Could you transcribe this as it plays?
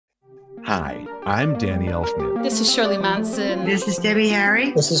Hi, I'm Danny Elfman. This is Shirley Manson. This is Debbie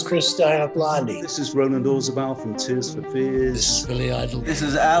Harry. This is Chris Steiner Blondie. This is Roland Orzabal from Tears for Fears. This is Billy Idol. This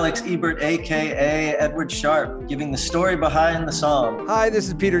is Alex Ebert, a.k.a. Edward Sharp, giving the story behind the song. Hi, this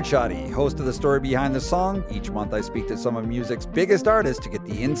is Peter Ciotti, host of The Story Behind the Song. Each month I speak to some of music's biggest artists to get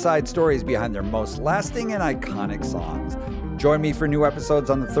the inside stories behind their most lasting and iconic songs. Join me for new episodes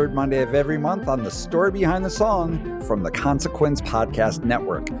on the third Monday of every month on The Story Behind the Song from the Consequence Podcast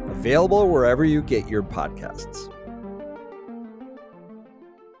Network, available wherever you get your podcasts.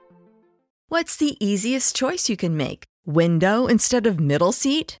 What's the easiest choice you can make? Window instead of middle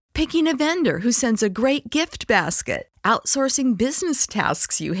seat? Picking a vendor who sends a great gift basket? Outsourcing business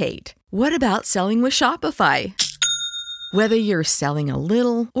tasks you hate? What about selling with Shopify? Whether you're selling a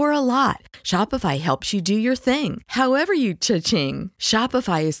little or a lot, Shopify helps you do your thing, however you cha-ching.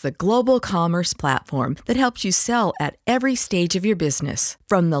 Shopify is the global commerce platform that helps you sell at every stage of your business.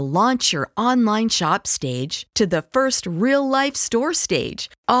 From the launch your online shop stage to the first real-life store stage,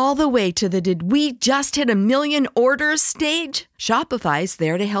 all the way to the did we just hit 1 million orders stage? Shopify's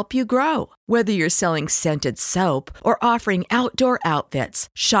there to help you grow. Whether you're selling scented soap or offering outdoor outfits,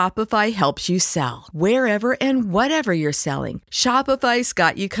 Shopify helps you sell. Wherever and whatever you're selling, Shopify's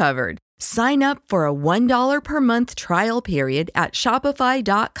got you covered. Sign up for a $1 per month trial period at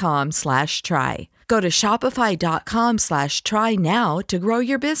shopify.com/try. Go to shopify.com/try now to grow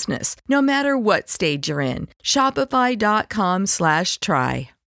your business, no matter what stage you're in. Shopify.com/try.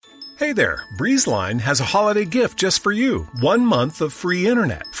 Hey there, BreezeLine has a holiday gift just for you. 1 month of free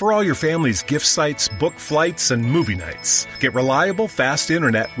internet for all your family's gift sites, book flights, and movie nights. Get reliable, fast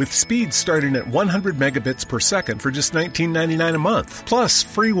internet with speeds starting at 100 megabits per second for just $19.99 a month. Plus,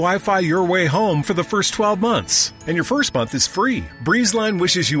 free Wi-Fi your way home for the first 12 months. And your first month is free. BreezeLine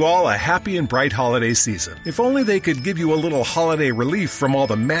wishes you all a happy and bright holiday season. If only they could give you a little holiday relief from all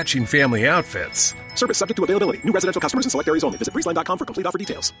the matching family outfits. Service subject to availability. New residential customers in select areas only. Visit breezeline.com for complete offer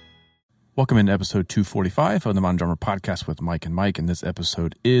details. Welcome into episode 245 of the Modern Drummer Podcast with Mike and Mike, and this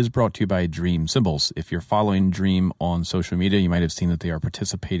episode is brought to you by Dream Cymbals. If you're following Dream on social media, you might have seen that they are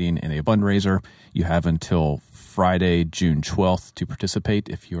participating in a fundraiser. You have until Friday, June 12th to participate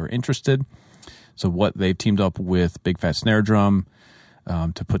if you are interested. So what they've teamed up with Big Fat Snare Drum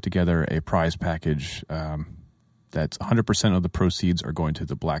to put together a prize package that's 100% of the proceeds are going to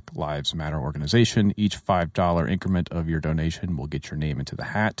the Black Lives Matter organization. Each $5 increment of your donation will get your name into the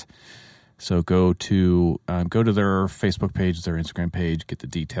hat. So go to their Facebook page, their Instagram page, get the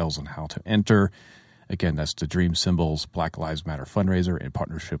details on how to enter. Again, that's the Dream Cymbals Black Lives Matter fundraiser in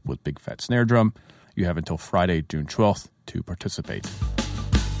partnership with Big Fat Snare Drum. You have until Friday, June 12th to participate.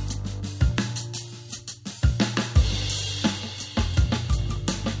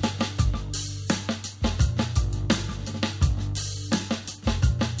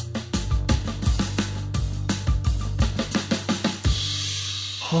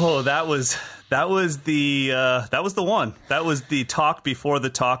 Oh, that was the one. That was the talk before the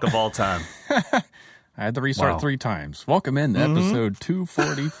talk of all time. I had to restart 3 times. Welcome in to episode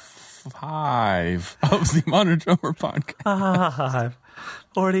 245 of the Modern Drummer Podcast.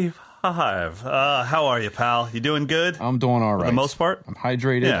 45. How are you, pal? You doing good? I'm doing all right. For the most part? I'm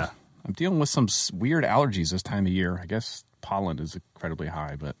hydrated. Yeah. I'm dealing with some weird allergies this time of year. I guess pollen is incredibly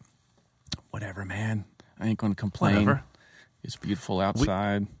high, but whatever, man. I ain't going to complain. Whatever. It's beautiful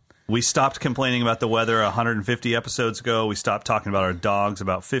outside. We stopped complaining about the weather 150 episodes ago. We stopped talking about our dogs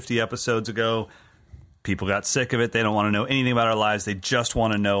about 50 episodes ago. People got sick of it. They don't want to know anything about our lives. They just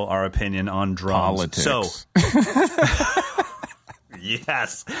want to know our opinion on drums. Politics. So,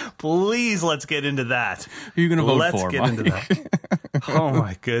 yes, please, let's get into that. Who are you going to vote for, Let's get into that. Oh,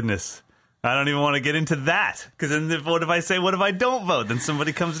 my goodness. I don't even want to get into that. Because then what if I say, what if I don't vote? Then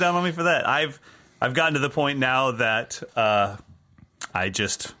somebody comes down on me for that. I've gotten to the point now that I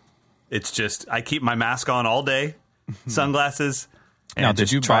keep my mask on all day, sunglasses. And now,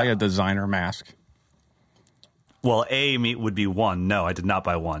 did you buy a designer mask? Well, would be one. No, I did not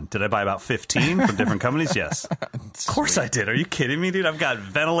buy one. Did I buy about 15 from different companies? Yes. Of course I did. Are you kidding me, dude? I've got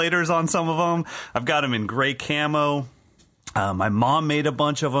ventilators on some of them. I've got them in gray camo. My mom made a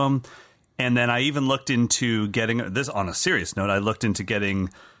bunch of them. And then I even looked into getting this on a serious note. I looked into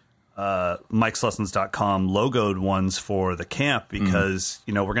getting MikeSlessons.com logoed ones for the camp because,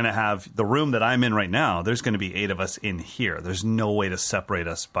 we're going to have the room that I'm in right now. There's going to be 8 of us in here. There's no way to separate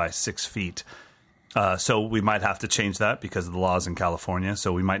us by 6 feet. So we might have to change that because of the laws in California.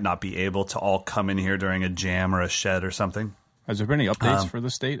 So we might not be able to all come in here during a jam or a shed or something. Has there been any updates for the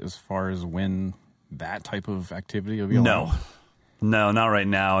state as far as when that type of activity will be allowed? No, not right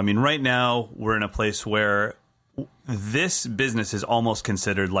now. I mean, right now we're in a place where this business is almost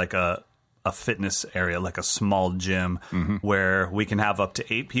considered like a a fitness area, like a small gym, where we can have up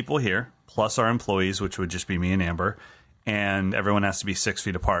to 8 people here, plus our employees, which would just be me and Amber, and everyone has to be 6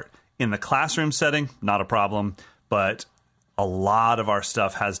 feet apart. In the classroom setting, not a problem, but a lot of our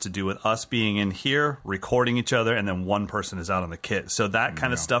stuff has to do with us being in here, recording each other, and then one person is out on the kit. So that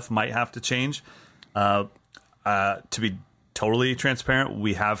kind of stuff might have to change. To be totally transparent,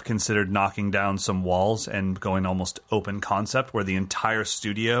 we have considered knocking down some walls and going almost open concept where the entire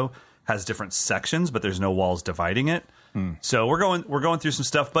studio has different sections, but there's no walls dividing it. So we're going through some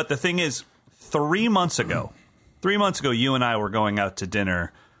stuff. But the thing is, 3 months ago, you and I were going out to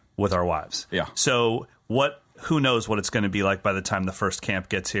dinner with our wives. Yeah. So who knows what it's going to be like by the time the first camp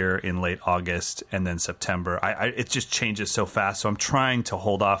gets here in late August and then September. It just changes so fast. So I'm trying to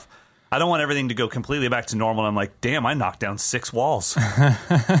hold off. I don't want everything to go completely back to normal. I'm like, damn, I knocked down 6 walls. 2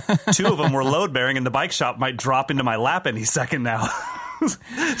 of them were load bearing, and the bike shop might drop into my lap any second now.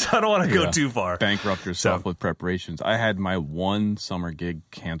 So I don't want to go too far. Bankrupt yourself with preparations. I had my one summer gig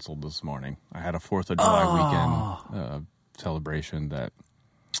canceled this morning. I had a 4th of July weekend celebration that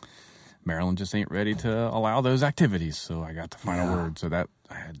Maryland just ain't ready to allow those activities. So I got the final word. So that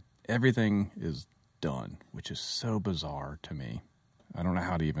everything is done, which is so bizarre to me. I don't know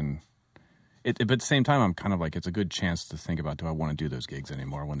how to even... but at the same time, I'm kind of like, it's a good chance to think about, do I want to do those gigs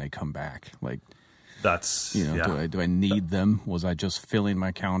anymore when they come back? Like, that's, do I need them? Was I just filling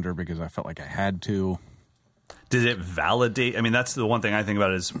my calendar because I felt like I had to? Did it validate? I mean, that's the one thing I think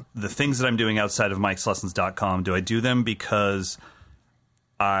about is the things that I'm doing outside of Mike'sLessons.com. Do I do them because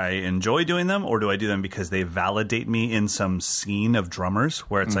I enjoy doing them, or do I do them because they validate me in some scene of drummers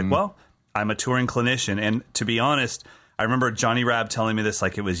where it's like, well, I'm a touring clinician. And to be honest, I remember Johnny Rabb telling me this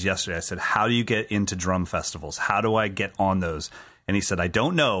like it was yesterday. I said, how do you get into drum festivals? How do I get on those? And he said, I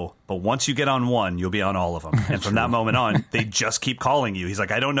don't know, but once you get on one, you'll be on all of them. And from that moment on, they just keep calling you. He's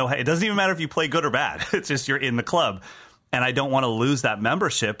like, I don't know. It doesn't even matter if you play good or bad. It's just you're in the club. And I don't want to lose that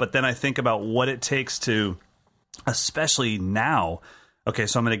membership. But then I think about what it takes to, especially now. Okay,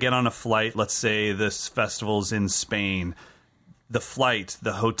 so I'm going to get on a flight. Let's say this festival's in Spain. The flight,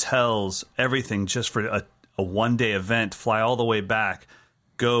 the hotels, everything just for a one-day event, fly all the way back,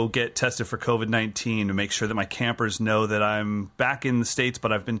 go get tested for COVID-19 to make sure that my campers know that I'm back in the States,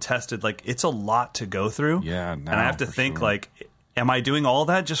 but I've been tested. Like, it's a lot to go through. Yeah, and I have to think, like, am I doing all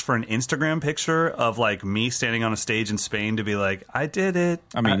that just for an Instagram picture of, like, me standing on a stage in Spain to be like, I did it?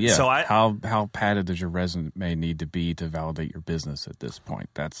 I mean, yeah. So how padded does your resume need to be to validate your business at this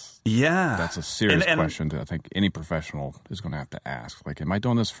point? That's a serious question that I think any professional is going to have to ask. Like, am I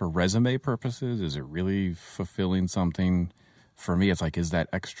doing this for resume purposes? Is it really fulfilling something? For me, it's like, is that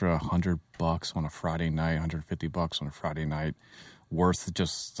extra $100 on a Friday night, $150 on a Friday night worth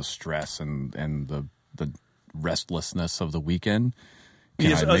just the stress and the restlessness of the weekend?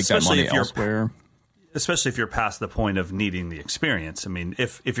 Can I make that money elsewhere? Especially if you're past the point of needing the experience. I mean,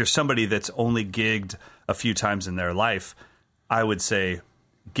 if you're somebody that's only gigged a few times in their life, I would say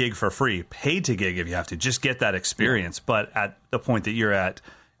gig for free, paid to gig if you have to, just get that experience. Yeah. But at the point that you're at,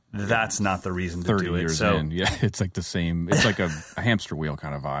 that's not the reason to do it. 30 years in, it's like the same. It's like a hamster wheel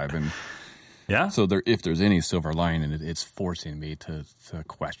kind of vibe, and so if there's any silver lining, it's forcing me to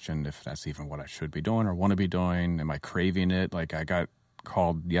question if that's even what I should be doing or want to be doing. Am I craving it? Like, I got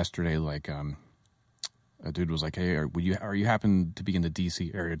called yesterday. Like, a dude was like, "Hey, are you happen to be in the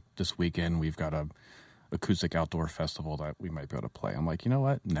DC area this weekend? We've got a acoustic outdoor festival that we might be able to play." I'm like, you know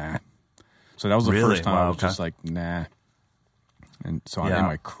what? Nah. So that was the first time I was just like, nah. And so am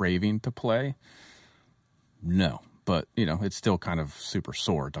I craving to play? No. But, it's still kind of super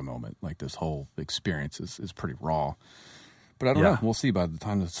sore at the moment. Like, this whole experience is pretty raw. But I don't know. We'll see by the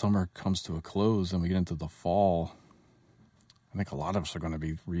time the summer comes to a close and we get into the fall. I think a lot of us are going to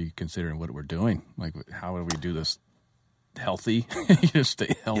be reconsidering what we're doing. Like, how do we do this healthy?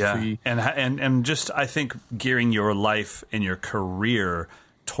 Stay healthy. Yeah. And just, I think, gearing your life and your career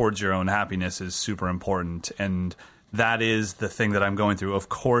towards your own happiness is super important. And that is the thing that I'm going through. Of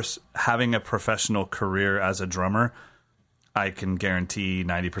course, having a professional career as a drummer, I can guarantee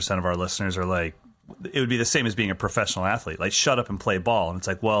 90% of our listeners are like, it would be the same as being a professional athlete. Like, shut up and play ball. And it's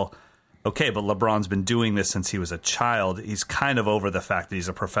like, well, okay, but LeBron's been doing this since he was a child. He's kind of over the fact that he's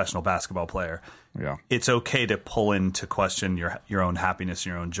a professional basketball player. Yeah. It's okay to pull into question your own happiness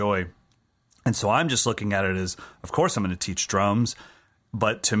and your own joy. And so I'm just looking at it as, of course, I'm going to teach drums.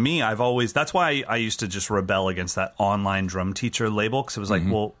 But to me, that's why I used to just rebel against that online drum teacher label, because it was like,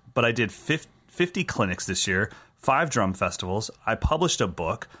 well, but I did 50 clinics this year, 5 drum festivals. I published a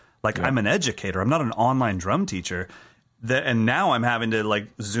book. Like, I'm an educator. I'm not an online drum teacher. and now I'm having to like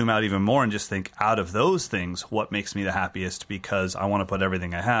zoom out even more and just think, out of those things, what makes me the happiest? Because I want to put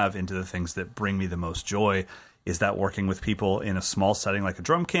everything I have into the things that bring me the most joy. Is that working with people in a small setting like a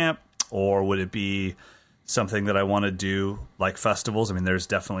drum camp, or would it be something that I want to do like festivals? I mean, there's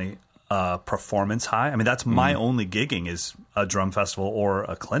definitely a performance high. I mean, that's my only gigging is a drum festival or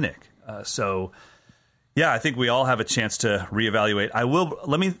a clinic. So yeah, I think we all have a chance to reevaluate.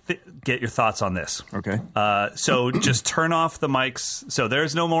 Let me get your thoughts on this. Okay. So just turn off the mics. So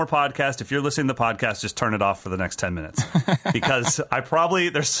there's no more podcast. If you're listening to the podcast, just turn it off for the next 10 minutes. Because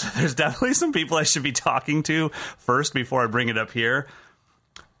there's definitely some people I should be talking to first before I bring it up here.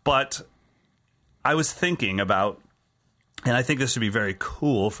 But I was thinking about, and I think this would be very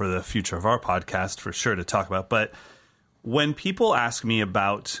cool for the future of our podcast for sure to talk about. But when people ask me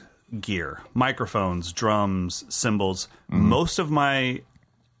about gear, microphones, drums, cymbals, most of my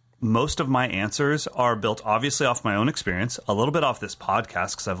answers are built obviously off my own experience, a little bit off this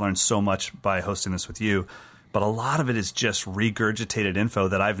podcast because I've learned so much by hosting this with you, but a lot of it is just regurgitated info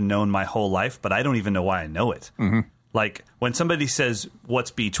that I've known my whole life, but I don't even know why I know it. Like when somebody says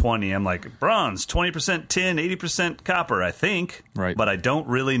what's B20, I'm like, bronze, 20% tin, 80% copper, I think, right? But I don't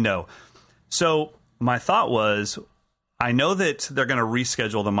really know. So my thought was, I know that they're going to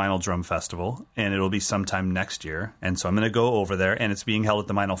reschedule the Meinl Drum Festival, and it'll be sometime next year. And so I'm going to go over there, and it's being held at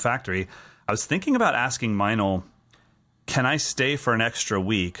the Meinl Factory. I was thinking about asking Meinl, can I stay for an extra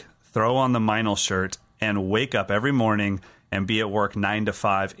week, throw on the Meinl shirt, and wake up every morning and be at work 9 to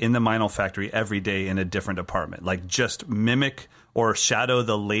 5 in the Meinl Factory every day in a different department? Like just mimic or shadow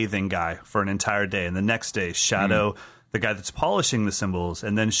the lathing guy for an entire day, and the next day shadow the guy that's polishing the cymbals,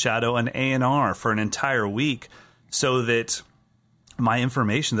 and then shadow an A&R for an entire week, so that my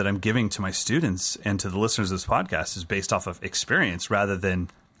information that I'm giving to my students and to the listeners of this podcast is based off of experience rather than,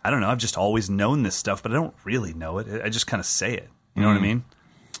 I don't know, I've just always known this stuff, but I don't really know it. I just kind of say it. You know what I mean?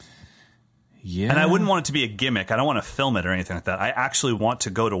 Yeah. And I wouldn't want it to be a gimmick. I don't want to film it or anything like that. I actually want to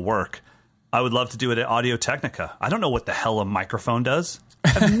go to work. I would love to do it at Audio Technica. I don't know what the hell a microphone does. I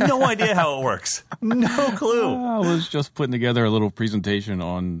have no idea how it works. No clue. I was just putting together a little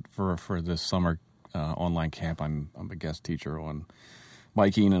presentation for this summer online camp. I'm a guest teacher on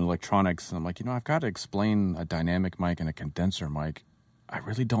miking and electronics, and I'm like, I've got to explain a dynamic mic and a condenser mic. I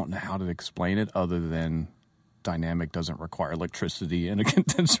really don't know how to explain it other than dynamic doesn't require electricity and a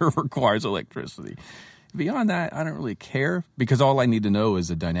condenser requires electricity. Beyond that, I don't really care, because all I need to know is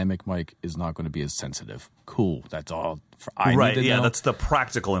a dynamic mic is not going to be as sensitive. Cool. That's all I need to know. That's the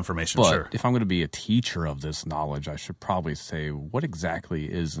practical information, but sure. If I'm going to be a teacher of this knowledge, I should probably say, what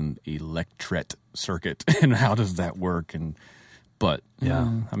exactly is an electret circuit and how does that work?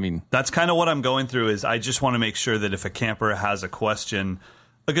 I mean, that's kind of what I'm going through. Is I just want to make sure that if a camper has a question,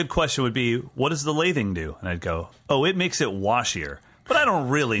 a good question would be, what does the lathing do? And I'd go, oh, it makes it washier. But I don't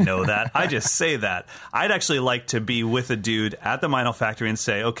really know that. I just say that. I'd actually like to be with a dude at the Meinl Factory and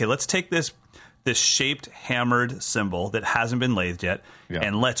say, okay, let's take this shaped hammered cymbal that hasn't been lathed yet,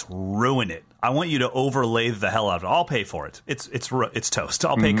 and let's ruin it. I want you to overlathe the hell out of it. I'll pay for it. It's toast.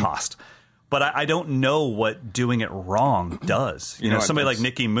 I'll pay cost. But I don't know what doing it wrong does. You know, somebody like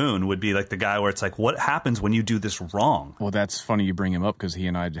Nicky Moon would be like the guy where it's like, what happens when you do this wrong? Well, that's funny you bring him up, because he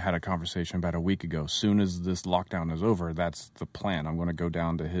and I had a conversation about a week ago. Soon as this lockdown is over, that's the plan. I'm going to go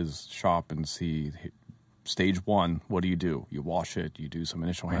down to his shop and see stage 1. What do? You wash it. You do some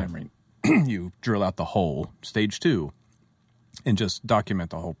initial hammering. You drill out the hole. Stage 2, and just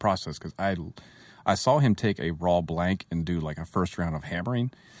document the whole process, because I saw him take a raw blank and do like a first round of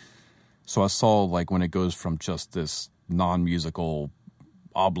hammering. So I saw like when it goes from just this non-musical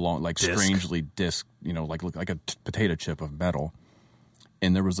oblong, like disc. Strangely disc, like a potato chip of metal.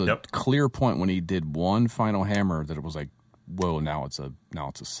 And there was a clear point when he did one final hammer that it was like, whoa, now it's a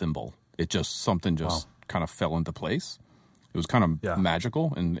cymbal. It just, something just kind of fell into place. It was kind of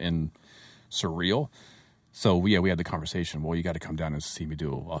magical and surreal. So we had the conversation. Well, you got to come down and see me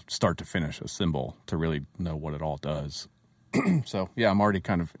do a start to finish a cymbal to really know what it all does. So I'm already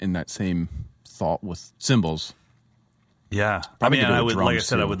kind of in that same thought with cymbals. Yeah, probably I would, like I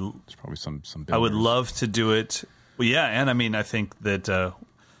said, too. I would. There's probably some. I would love to do it. Well, yeah, and I mean, I think that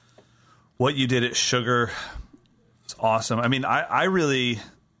what you did at Sugar is awesome. I mean, I really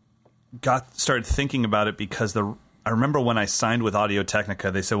started thinking about it because I remember when I signed with Audio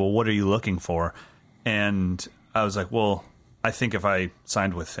Technica, they said, "Well, what are you looking for?" And I was like, "Well, I think if I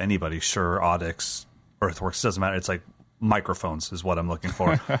signed with anybody, Shure, Audix, Earthworks, doesn't matter. It's like." Microphones is what I'm looking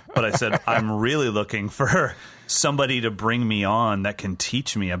for. But I said, I'm really looking for somebody to bring me on that can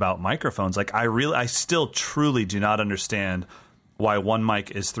teach me about microphones. Like I still truly do not understand why one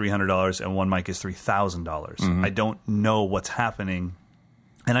mic is $300 and one mic is $3,000. I don't know what's happening.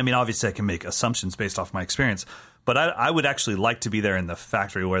 And I mean, obviously I can make assumptions based off my experience, but I would actually like to be there in the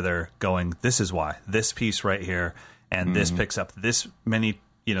factory where they're going, this is why, this piece right here, and this picks up this many,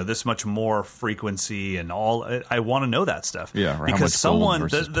 this much more frequency and all. I want to know that stuff. Yeah, or because how much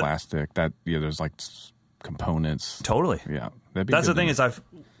gold versus plastic, that there's like components. Totally. Yeah. That's the thing is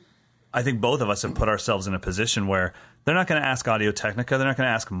I think both of us have put ourselves in a position where they're not going to ask Audio Technica, they're not going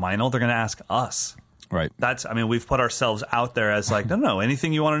to ask Meinl, they're going to ask us. Right. We've put ourselves out there as like, no,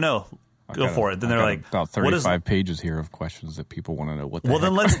 anything you want to know, go for it. Then they're like, about 35 pages here of questions that people want to know what.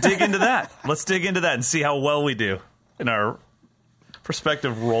 Then let's dig into that. Let's dig into that and see how well we do in our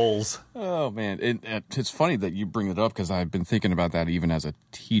respective roles. Oh man, it's funny that you bring it up because I've been thinking about that even as a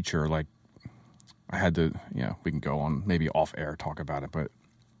teacher. Like, I had to, we can go on maybe off air talk about it, but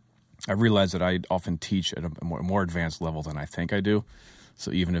I realize that I often teach at a more advanced level than I think I do.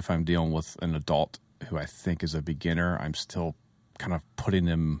 So even if I'm dealing with an adult who I think is a beginner, I'm still kind of putting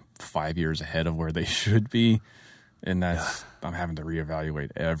them 5 years ahead of where they should be. And I'm having to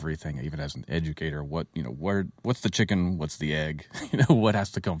reevaluate everything, even as an educator. What's the chicken? What's the egg? What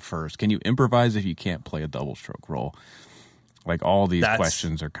has to come first? Can you improvise if you can't play a double stroke roll? Like, all these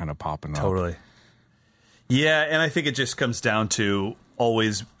questions are kind of popping up. Totally. Yeah, and I think it just comes down to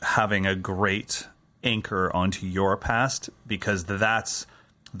always having a great anchor onto your past, because that's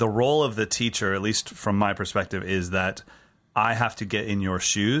the role of the teacher, at least from my perspective, is that I have to get in your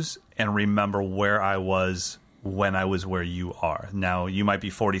shoes and remember where I was when I was where you are. Now, you might be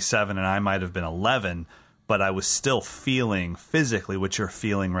 47 and I might have been 11, but I was still feeling physically what you're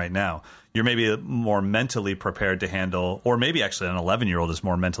feeling right now. You're maybe more mentally prepared to handle, or maybe actually an 11-year-old is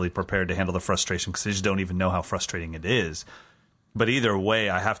more mentally prepared to handle the frustration because they just don't even know how frustrating it is. But either way,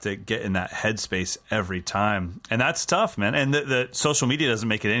 I have to get in that headspace every time. And that's tough, man. And the social media doesn't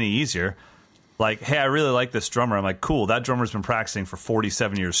make it any easier. Like, hey, I really like this drummer. I'm like, cool, that drummer's been practicing for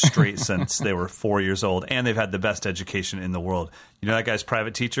 47 years straight since they were 4 years old, and they've had the best education in the world. You know that guy's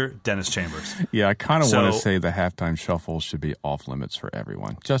private teacher? Dennis Chambers. Yeah, I kind of want to say the halftime shuffle should be off limits for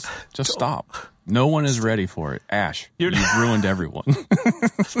everyone. Just stop. No one is ready for it. Ash, you've ruined everyone.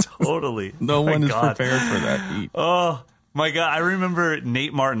 Totally. No one is prepared for that beat. Oh, my God. I remember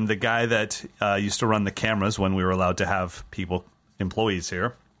Nate Martin, the guy that used to run the cameras when we were allowed to have employees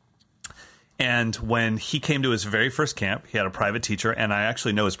here. And when he came to his very first camp, he had a private teacher, and I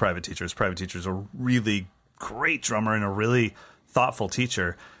actually know his private teacher. His private teacher is a really great drummer and a really thoughtful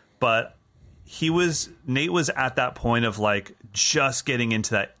teacher. But Nate was at that point of like just getting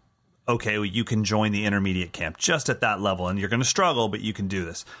into that, okay, well, you can join the intermediate camp just at that level, and you're going to struggle, but you can do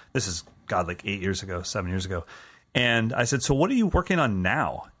this. This is, God, like 7 years ago. And I said, so what are you working on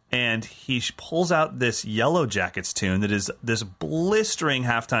now? And he pulls out this Yellow Jackets tune that is this blistering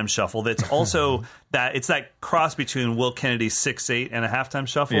halftime shuffle. That's also it's that cross between Will Kennedy's 6/8 and a halftime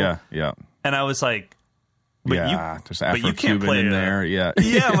shuffle. Yeah. And I was like, there's Afro-Cuban in there. Yeah.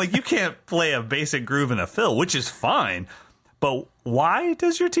 Yeah, I'm like, you can't play a basic groove and a fill, which is fine. But why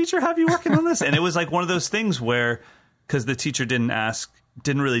does your teacher have you working on this? And it was like one of those things where, because the teacher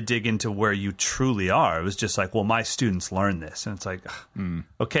didn't really dig into where you truly are. It was just like, well, my students learn this. And it's like,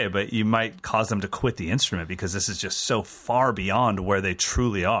 okay, but you might cause them to quit the instrument because this is just so far beyond where they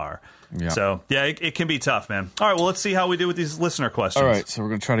truly are. Yeah. So, yeah, it can be tough, man. All right, well, let's see how we do with these listener questions. All right, so we're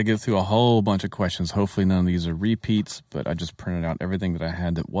going to try to get through a whole bunch of questions. Hopefully none of these are repeats, but I just printed out everything that I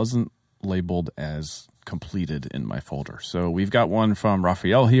had that wasn't labeled as completed in my folder. So we've got one from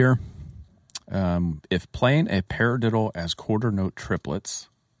Raphael here. If playing a paradiddle as quarter note triplets,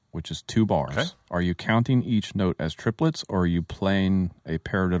 which is 2 bars, are you counting each note as triplets, or are you playing a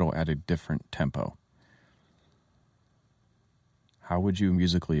paradiddle at a different tempo? How would you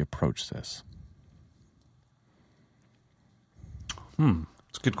musically approach this?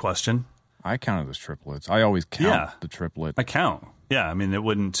 It's a good question. I count it as triplets. I always count the triplet. I count. Yeah, I mean,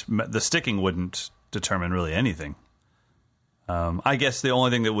 the sticking wouldn't determine really anything. I guess the only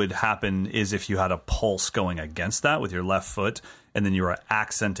thing that would happen is if you had a pulse going against that with your left foot, and then you were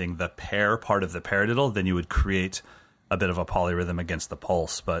accenting the pair part of the paradiddle, then you would create a bit of a polyrhythm against the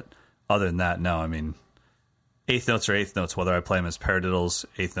pulse. But other than that, no. I mean, eighth notes are eighth notes, whether I play them as paradiddles,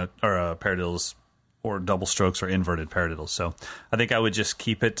 paradiddles, or double strokes or inverted paradiddles. So I think I would just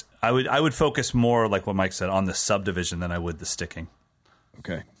keep it. I would focus more, like what Mike said, on the subdivision than I would the sticking.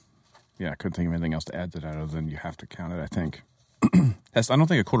 Okay. Yeah, I couldn't think of anything else to add to that other than you have to count it, I think. I don't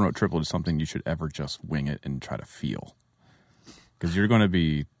think a quarter note triplet is something you should ever just wing it and try to feel, because you're going to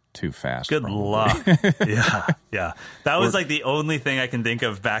be too fast. Good luck. Yeah. That was like the only thing I can think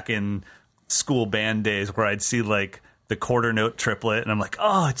of back in school band days where I'd see like the quarter note triplet, and I'm like,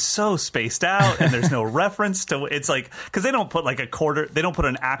 oh, it's so spaced out, and there's no reference to, it's like, because they don't put like they don't put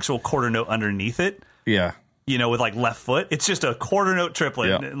an actual quarter note underneath it. Yeah. You know, with like left foot, it's just a quarter note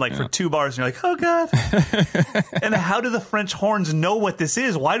triplet, for 2 bars, and you're like, oh god. And how do the French horns know what this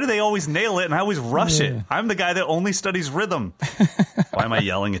is? Why do they always nail it, and I always rush it? I'm the guy that only studies rhythm. Why am I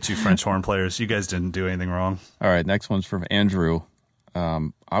yelling at you, French horn players? You guys didn't do anything wrong. All right, next one's from Andrew.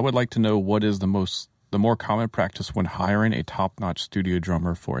 I would like to know what is the more common practice when hiring a top-notch studio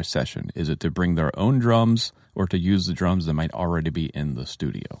drummer for a session. Is it to bring their own drums or to use the drums that might already be in the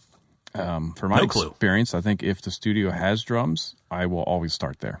studio? For my experience, I think if the studio has drums, I will always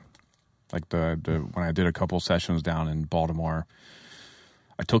start there. Like when I did a couple sessions down in Baltimore,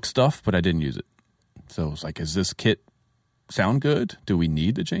 I took stuff, but I didn't use it. So it was like, is this kit sound good? Do we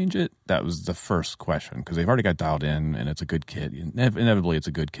need to change it? That was the first question, because they've already got dialed in, and it's a good kit. Inevitably, it's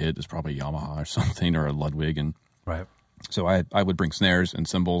a good kit. It's probably a Yamaha or something, or a Ludwig. And right. So I would bring snares and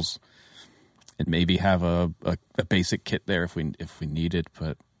cymbals and maybe have a basic kit there if we need it,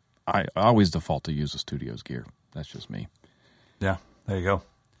 but I always default to use the studio's gear. That's just me. Yeah, there you go.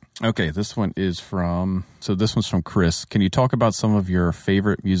 Okay, this one's from Chris. Can you talk about some of your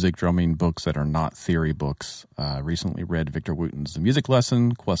favorite music drumming books that are not theory books? Recently read Victor Wooten's The Music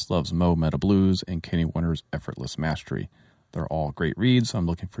Lesson, Questlove's Mo Meta Blues, and Kenny Winter's Effortless Mastery. They're all great reads. I'm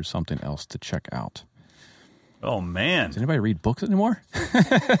looking for something else to check out. Oh, man. Does anybody read books anymore?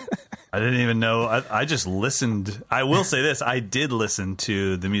 I didn't even know. I just listened. I will say this. I did listen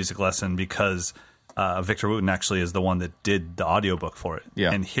to The Music Lesson because Victor Wooten actually is the one that did the audiobook for it.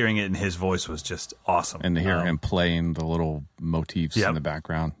 Yeah. And hearing it in his voice was just awesome. And to hear him playing the little motifs in the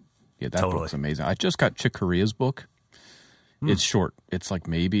background. Yeah, that book's amazing. I just got Chick Corea's book. It's short. It's like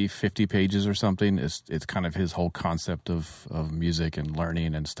maybe 50 pages or something. It's kind of his whole concept of music and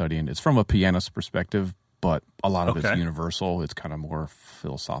learning and studying. It's from a pianist perspective, but a lot of it's universal. It's kind of more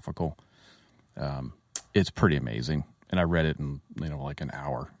philosophical. It's pretty amazing. And I read it in like an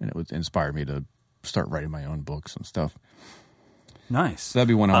hour, and it inspired me to start writing my own books and stuff. Nice. So that'd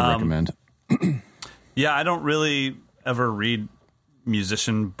be one I would recommend. Yeah, I don't really ever read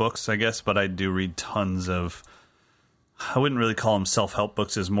musician books, I guess, but I do read tons of, I wouldn't really call them self-help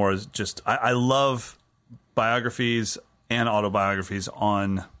books, as more as just, I love biographies and autobiographies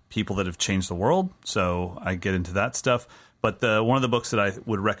on people that have changed the world. So I get into that stuff. But one of the books that I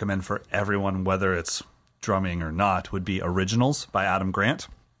would recommend for everyone, whether it's drumming or not, would be Originals by Adam Grant.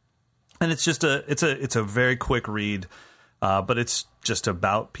 And it's just it's a very quick read, but it's just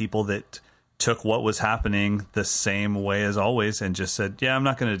about people that took what was happening the same way as always and just said, yeah, I'm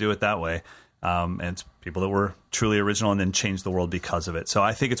not going to do it that way. And it's people that were truly original and then changed the world because of it. So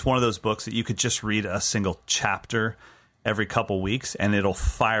I think it's one of those books that you could just read a single chapter every couple weeks, and it'll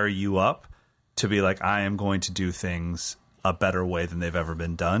fire you up to be like, I am going to do things a better way than they've ever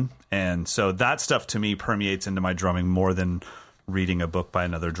been done. And so that stuff to me permeates into my drumming more than reading a book by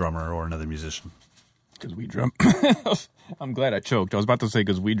another drummer or another musician. Because we drum. I'm glad I choked. I was about to say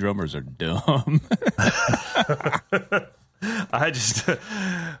because we drummers are dumb. I just,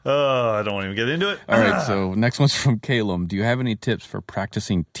 I don't even get into it. All right, so next one's from Caleb. Do you have any tips for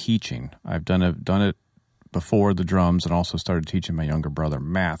practicing teaching? I've done it before the drums and also started teaching my younger brother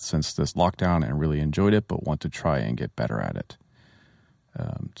math since this lockdown and really enjoyed it, but want to try and get better at it.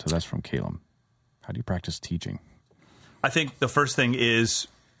 So that's from Caleb. How do you practice teaching? I think the first thing is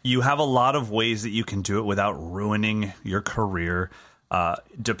you have a lot of ways that you can do it without ruining your career.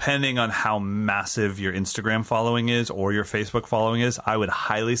 Depending on how massive your Instagram following is or your Facebook following is, I would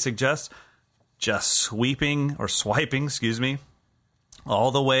highly suggest just swiping,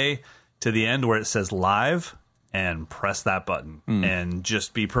 all the way to the end where it says live and press that button and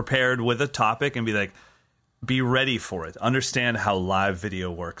just be prepared with a topic and be like, be ready for it. Understand how live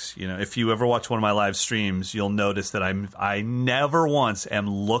video works. You know, if you ever watch one of my live streams, you'll notice that I never once am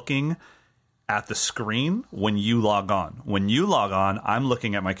looking at the screen when you log on. When you log on, I'm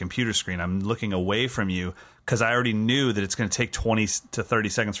looking at my computer screen. I'm looking away from you because I already knew that it's going to take 20 to 30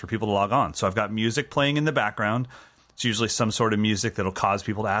 seconds for people to log on. So I've got music playing in the background. It's usually some sort of music that'll cause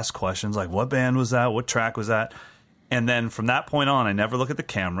people to ask questions like, what band was that? What track was that? And then from that point on, I never look at the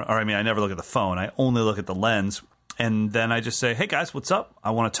camera, I never look at the phone. I only look at the lens. And then I just say, hey guys, what's up?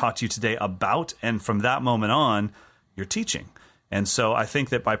 I want to talk to you today about, and from that moment on, you're teaching. And so I think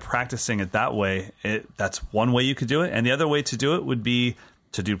that by practicing it that way, that's one way you could do it. And the other way to do it would be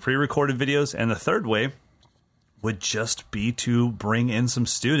to do pre-recorded videos. And the third way would just be to bring in some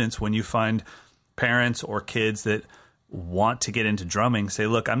students when you find parents or kids that want to get into drumming. Say,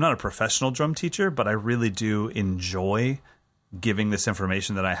 look, I'm not a professional drum teacher, but I really do enjoy giving this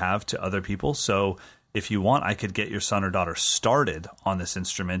information that I have to other people. So if you want, I could get your son or daughter started on this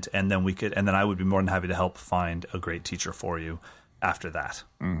instrument, and then I would be more than happy to help find a great teacher for you after that.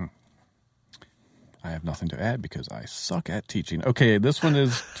 Mm-hmm. I have nothing to add because I suck at teaching. Okay, this one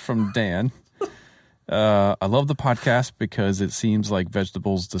is from Dan. I love the podcast because it seems like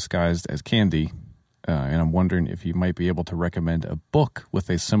vegetables disguised as candy. And I'm wondering if you might be able to recommend a book with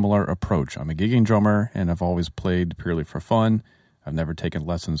a similar approach. I'm a gigging drummer, and I've always played purely for fun. I've never taken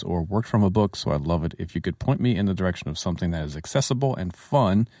lessons or worked from a book, so I'd love it if you could point me in the direction of something that is accessible and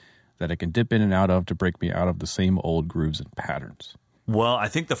fun that I can dip in and out of to break me out of the same old grooves and patterns. Well, I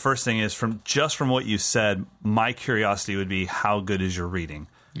think the first thing is, from what you said, my curiosity would be, how good is your reading?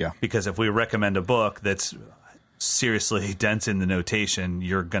 Yeah. Because if we recommend a book that's seriously dense in the notation,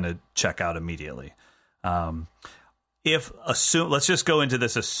 you're going to check out immediately. Let's just go into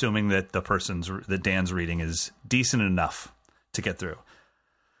this assuming that that Dan's reading is decent enough to get through.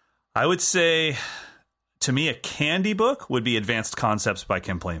 I would say, to me, a candy book would be Advanced Concepts by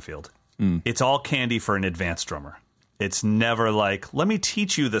Kim Plainfield. It's all candy for an advanced drummer. It's never like, let me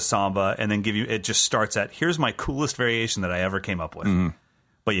teach you the samba and then give you, it just starts at, here's my coolest variation that I ever came up with.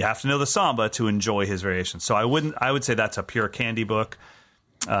 But you have to know the samba to enjoy his variation. So I would say that's a pure candy book.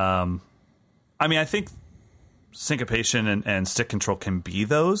 I think syncopation and stick control can be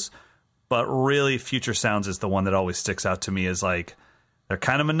those, but really Future Sounds is the one that always sticks out to me as like, they're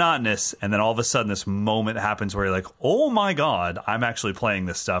kind of monotonous, and then all of a sudden this moment happens where you're like, oh my God, I'm actually playing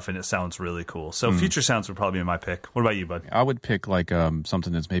this stuff and it sounds really cool. So Future Sounds would probably be my pick. What about you, bud? I would pick like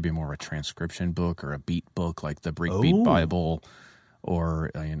something that's maybe more a transcription book or a beat book, like the Breakbeat Bible,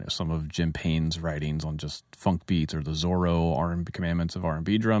 or some of Jim Payne's writings on just funk beats, or the Zorro R&B Commandments of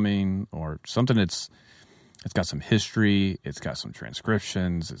R&B drumming, or something it's got some history, it's got some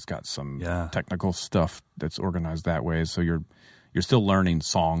transcriptions, it's got some technical stuff that's organized that way. So you're still learning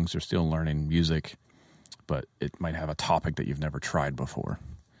songs, you're still learning music, but it might have a topic that you've never tried before.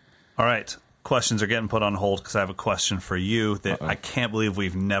 All right. Questions are getting put on hold because I have a question for you that I can't believe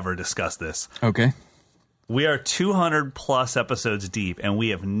we've never discussed this. Okay. We are 200 plus episodes deep, and we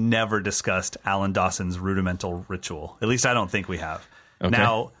have never discussed Alan Dawson's Rudimental Ritual. At least I don't think we have. Okay.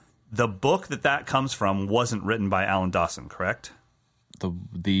 Now, the book that comes from wasn't written by Alan Dawson, correct?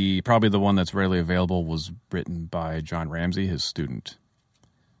 The probably the one that's readily available was written by John Ramsey, his student.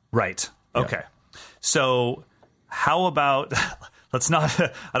 Right. Okay. Yeah. So how about, let's not,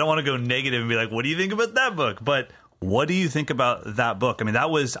 I don't want to go negative and be like, what do you think about that book? But what do you think about that book? I mean,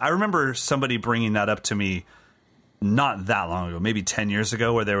 I remember somebody bringing that up to me not that long ago, maybe 10 years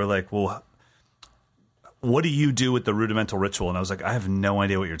ago, where they were like, well, what do you do with the Rudimental Ritual? And I was like, I have no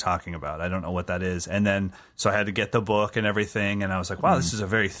idea what you're talking about. I don't know what that is. And then, so I had to get the book and everything. And I was like, wow, this is a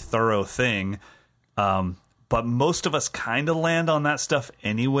very thorough thing. But most of us kind of land on that stuff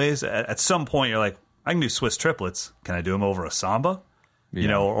anyways. At some point, you're like, I can do Swiss triplets. Can I do them over a samba?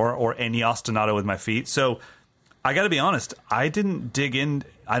 Yeah. Or any ostinato with my feet? So I got to be honest, I didn't dig in.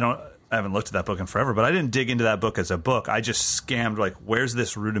 I haven't looked at that book in forever, but I didn't dig into that book as a book. I just scammed, like, where's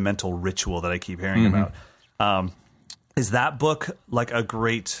this rudimental ritual that I keep hearing about? Is that book like a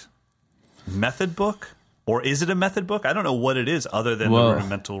great method book, or is it a method book? I don't know what it is other than the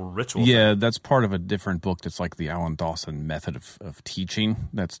rudimental ritual. Yeah, that's part of a different book. That's like the Alan Dawson method of teaching.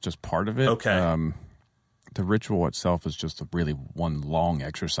 That's just part of it. Okay. The ritual itself is just really one long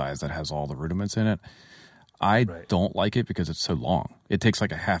exercise that has all the rudiments in it. I don't like it because it's so long. It takes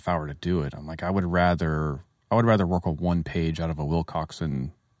like a half hour to do it. I'm like, I would rather work on one page out of a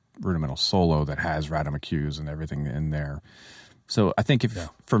Wilcoxon rudimental solo that has Radamucues and everything in there. So I think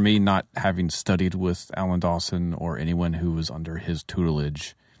for me, not having studied with Alan Dawson or anyone who was under his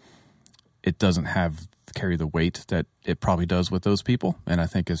tutelage, it doesn't carry the weight that it probably does with those people. And I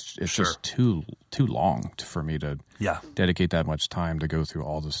think it's just too long for me to dedicate that much time to go through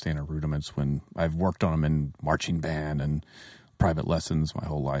all the standard rudiments when I've worked on them in marching band and private lessons my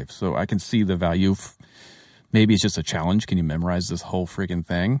whole life. So I can see the value. Maybe it's just a challenge. Can you memorize this whole freaking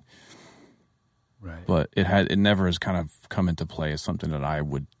thing? Right. But it never has kind of come into play as something that I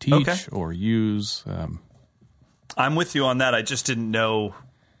would teach or use. I'm with you on that. I just didn't know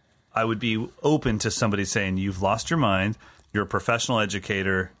I would be open to somebody saying, you've lost your mind. You're a professional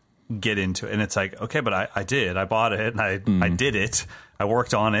educator. Get into it. And it's like, okay, but I did. I bought it and I did it. I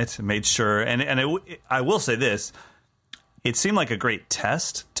worked on it, made sure. And I will say this. It seemed like a great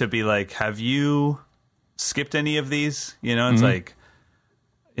test to be like, have you skipped any of these? It's like,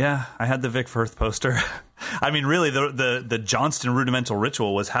 yeah, I had the Vic Firth poster. I mean, really, the Johnston Rudimental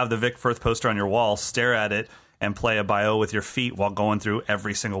Ritual was have the Vic Firth poster on your wall, stare at it, and play a bio with your feet while going through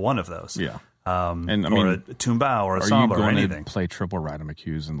every single one of those. Yeah. And I or mean, a tumbao or a are samba you or going anything. to play triple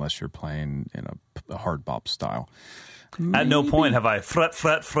rhythm-a-cues unless you're playing in a hard bop style? At no point have I fret,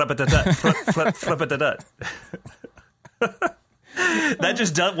 frep-a-da-dut, fret, frep-a-da-dut. That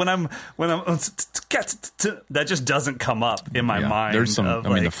just does that just doesn't come up in my mind. There's some. I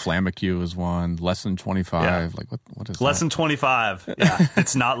mean, the flamacue is one. Lesson 25. Yeah. Like what is lesson that? 25? Yeah,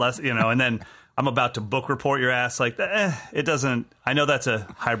 it's not less. And then I'm about to book report your ass. Like it doesn't. I know that's a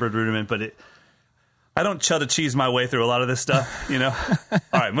hybrid rudiment, but I don't chudda cheese my way through a lot of this stuff.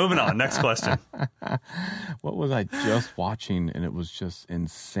 All right, moving on. Next question. What was I just watching? And it was just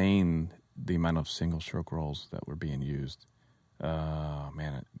insane the amount of single stroke rolls that were being used.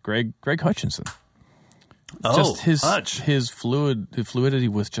 Man, Greg Hutchinson. Oh, just his fluidity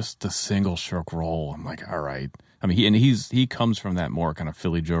with just the single stroke roll. I'm like, all right. I mean, he comes from that more kind of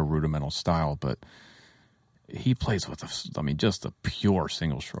Philly Joe rudimental style, but he plays with just a pure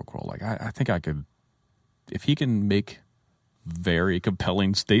single stroke roll. Like I think I could, if he can make very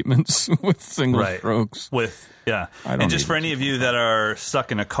compelling statements with single strokes. And just for any of you that are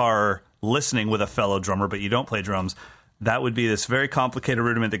stuck in a car listening with a fellow drummer, but you don't play drums, that would be this very complicated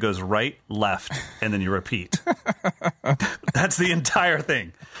rudiment that goes right, left, and then you repeat. That's the entire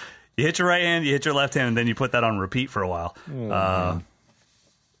thing. You hit your right hand, you hit your left hand, and then you put that on repeat for a while.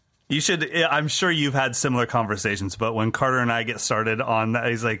 You should. I'm sure you've had similar conversations, but when Carter and I get started on that,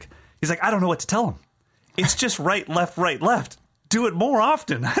 he's like, I don't know what to tell him. It's just right, left. Do it more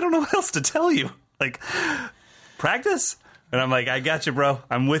often. I don't know what else to tell you. Like, practice? And I'm like, I got you, bro.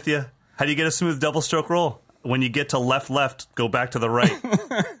 I'm with you. How do you get a smooth double stroke roll? When you get to left, go back to the right.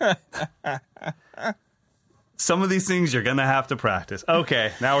 Some of these things you're going to have to practice.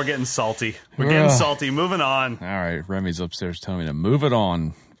 Okay, now we're getting salty. Moving on. All right, Remy's upstairs telling me to move it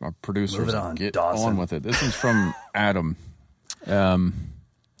on. Our producers, get on with it. This is from Adam. I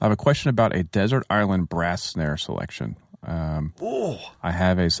have a question about a Desert Island brass snare selection. I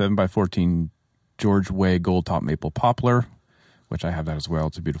have a 7x14 George Way Gold Top Maple Poplar, which I have that as well.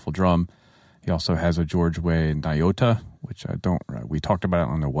 It's a beautiful drum. He also has a George Way Nyota, which I don't. We talked about it. I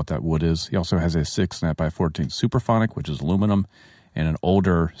don't know what that wood is. He also has a 6.5x14 Superphonic, which is aluminum, and an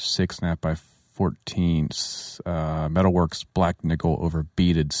older 6.5x14 Metalworks black nickel over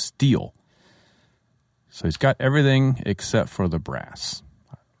beaded steel. So he's got everything except for the brass.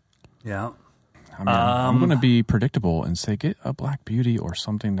 Yeah. I mean, I'm going to be predictable and say get a Black Beauty or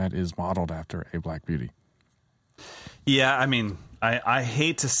something that is modeled after a Black Beauty. Yeah, I mean, I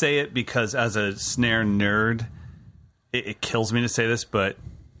hate to say it because as a snare nerd, it kills me to say this, but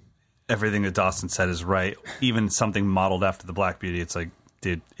everything that Dawson said is right. Even something modeled after the Black Beauty, it's like,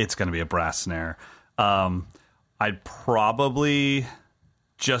 dude, it's going to be a brass snare. I'd probably,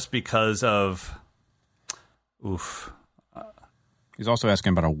 just because of, He's also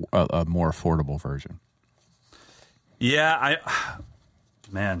asking about a more affordable version. Yeah,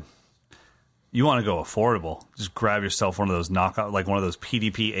 man, you want to go affordable. Just grab yourself one of those knockout, like one of those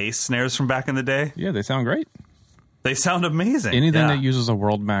PDP Ace snares from back in the day. Yeah, they sound great. They sound amazing. Anything that uses a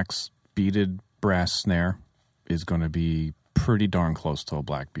World Max beaded brass snare is going to be pretty darn close to a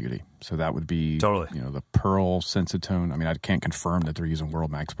Black Beauty. So that would be totally, the Pearl Sensitone. I mean, I can't confirm that they're using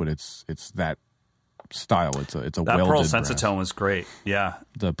World Max, but it's that style. It's a that welded Pearl brass. Sensitone was great. Yeah,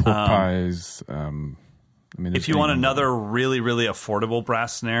 the pork pies. I mean, if you want another really, really affordable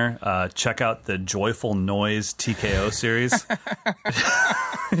brass snare, check out the Joyful Noise TKO series.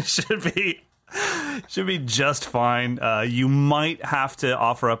 It should be just fine. You might have to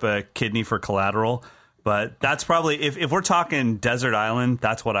offer up a kidney for collateral, but that's probably if we're talking Desert Island.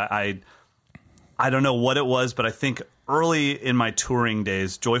 That's what I don't know what it was, but I think early in my touring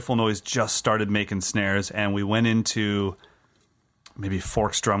days, Joyful Noise just started making snares, and we went into maybe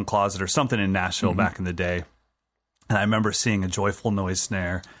Forks Drum Closet or something in Nashville back in the day. And I remember seeing a Joyful Noise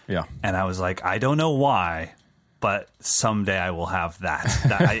snare. Yeah. And I was like, I don't know why, but someday I will have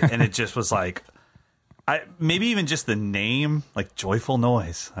that. And it just was like, maybe even just the name, like Joyful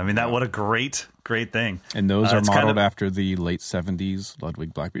Noise. I mean, what a great thing. And those are modeled after the late 70s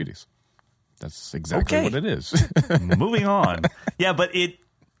Ludwig Black Beauties. That's exactly what it is. Moving on. Yeah, but it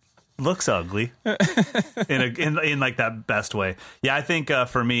looks ugly in like that best way. Yeah, I think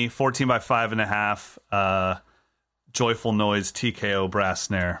for me, 14 by 5.5, Joyful Noise TKO brass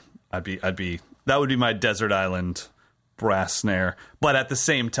snare. That would be my Desert Island brass snare. But at the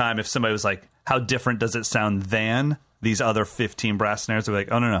same time, if somebody was like, how different does it sound than these other 15 brass snares? I'd be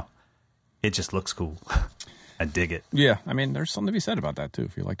like, oh, no. It just looks cool. I dig it. Yeah, I mean, there's something to be said about that, too.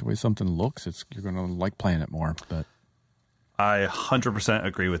 If you like the way something looks, you're going to like playing it more. But I 100%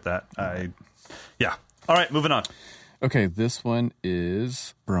 agree with that. Yeah. All right, moving on. Okay, this one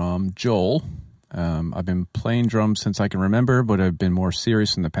is from Joel. I've been playing drums since I can remember, but I've been more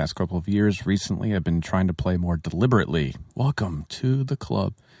serious in the past couple of years. Recently, I've been trying to play more deliberately. Welcome to the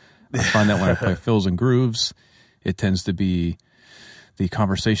club. I find that when I play fills and grooves, it tends to be the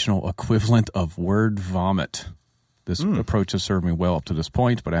conversational equivalent of word vomit. This approach has served me well up to this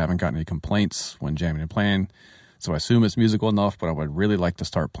point, but I haven't gotten any complaints when jamming and playing. So I assume it's musical enough, but I would really like to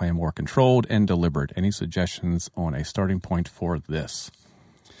start playing more controlled and deliberate. Any suggestions on a starting point for this?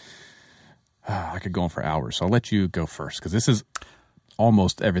 I could go on for hours, so I'll let you go first, because this is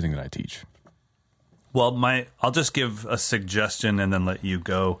almost everything that I teach. Well, I'll just give a suggestion and then let you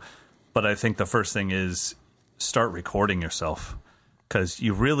go. But I think the first thing is start recording yourself, because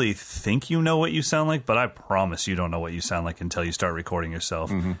you really think you know what you sound like, but I promise you don't know what you sound like until you start recording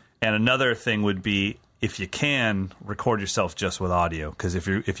yourself. Mm-hmm. And another thing would be, if you can, record yourself just with audio, because if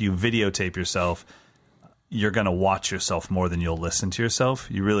you videotape yourself, you're going to watch yourself more than you'll listen to yourself.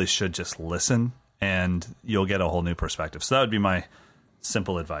 You really should just listen, and you'll get a whole new perspective. So that would be my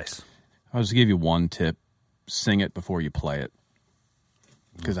simple advice. I'll just give you one tip. Sing it before you play it.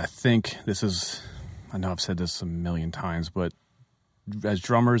 Because I think I know I've said this a million times, but as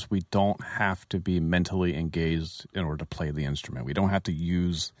drummers, we don't have to be mentally engaged in order to play the instrument. We don't have to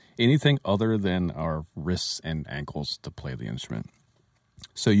use anything other than our wrists and ankles to play the instrument.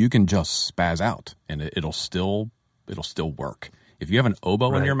 So you can just spaz out, and it'll still work. If you have an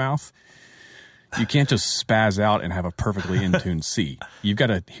oboe in your mouth, you can't just spaz out and have a perfectly in tune C. You've got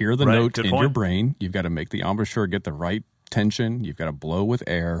to hear the note in your brain. You've got to make the embouchure get the right tension. You've got to blow with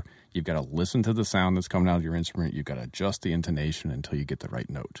air. You've got to listen to the sound that's coming out of your instrument. You've got to adjust the intonation until you get the right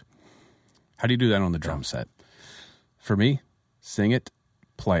note. How do you do that on the drum set? For me, sing it,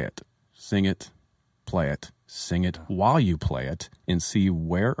 play it. Sing it, play it. Sing it while you play it, and see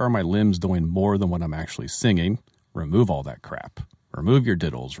where are my limbs doing more than what I'm actually singing. Remove all that crap. Remove your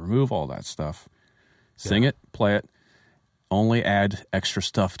diddles. Remove all that stuff. Sing it, play it. Only add extra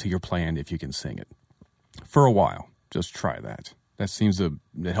stuff to your playing if you can sing it. For a while, just try that. That seems to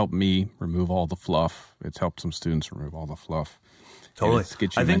help me remove all the fluff. It's helped some students remove all the fluff. Totally. It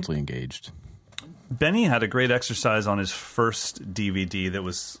gets you mentally engaged. Benny had a great exercise on his first DVD that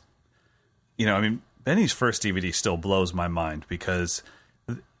was, Benny's first DVD still blows my mind, because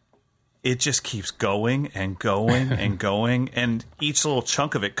it just keeps going and going and going, and each little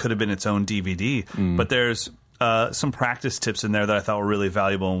chunk of it could have been its own DVD. But there's some practice tips in there that I thought were really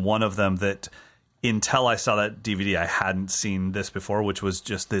valuable, and one of them that, until I saw that DVD, I hadn't seen this before, which was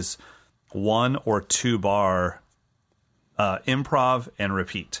just this 1 or 2 bar improv and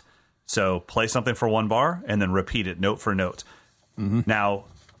repeat. So play something for 1 bar and then repeat it note for note. Mm-hmm. Now,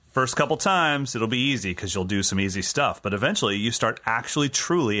 first couple times, it'll be easy because you'll do some easy stuff. But eventually, you start actually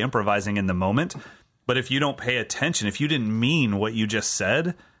truly improvising in the moment. But if you don't pay attention, if you didn't mean what you just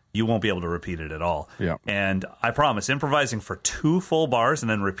said, you won't be able to repeat it at all. Yeah. And I promise, improvising for 2 full bars and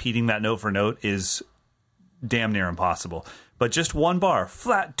then repeating that note for note is damn near impossible. But just 1 bar,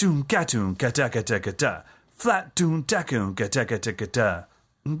 flat doon gatoon gata gata gata, flat doon dacoon gata gata gata,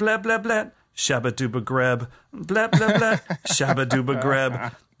 blah blah blah, shabba dooba greb, blah blah blah, shabba dooba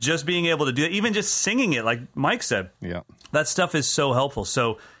greb. Just being able to do it, even just singing it, like Mike said, that stuff is so helpful.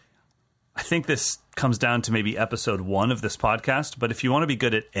 So I think this comes down to maybe episode 1 of this podcast. But if you want to be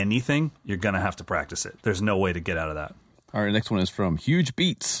good at anything, you're going to have to practice it. There's no way to get out of that. All right, next one is from Huge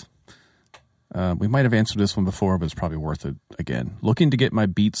Beats. We might have answered this one before, but it's probably worth it again. Looking to get my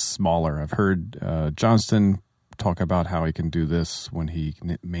beats smaller. I've heard Johnston talk about how he can do this when he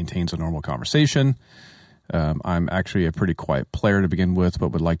maintains a normal conversation. I'm actually a pretty quiet player to begin with, but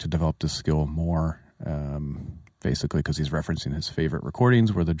would like to develop this skill more, basically because he's referencing his favorite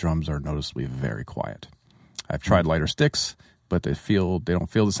recordings where the drums are noticeably very quiet. I've tried lighter sticks, but they don't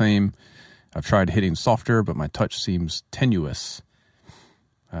feel the same. I've tried hitting softer, but my touch seems tenuous.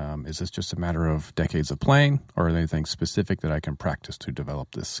 Is this just a matter of decades of playing, or anything specific that I can practice to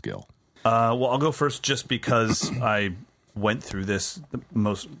develop this skill? Well, I'll go first just because I went through this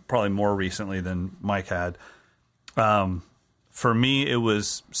probably more recently than Mike had. For me, it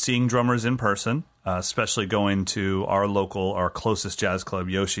was seeing drummers in person, especially going to our closest jazz club,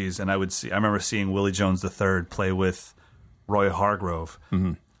 Yoshi's, and I remember seeing Willie Jones III play with Roy Hargrove,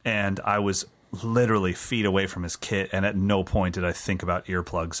 and I was literally feet away from his kit, and at no point did I think about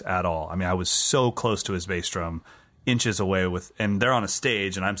earplugs at all. I mean, I was so close to his bass drum, inches away and they're on a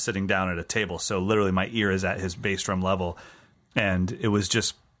stage and I'm sitting down at a table, so literally my ear is at his bass drum level, and it was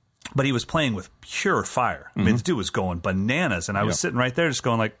just But he was playing with pure fire. I mean, the dude was going bananas, and I was sitting right there just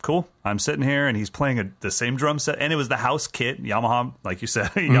going like, cool, I'm sitting here, and he's playing the same drum set, and it was the house kit, Yamaha, like you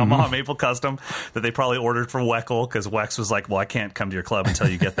said, Yamaha Maple Custom, that they probably ordered from Weckl, because Wex was like, well, I can't come to your club until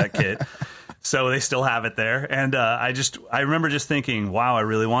you get that kit. So they still have it there, and I remember just thinking, wow, I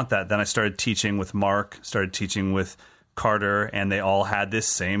really want that. Then I started teaching with Mark, started teaching with Carter, and they all had this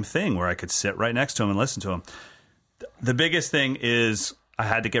same thing where I could sit right next to him and listen to him. The biggest thing is I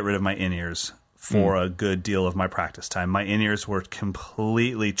had to get rid of my in-ears for a good deal of my practice time. My in-ears were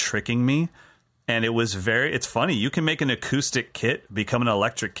completely tricking me, and it's funny. You can make an acoustic kit become an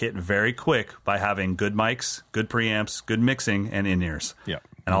electric kit very quick by having good mics, good preamps, good mixing, and in-ears. Yeah.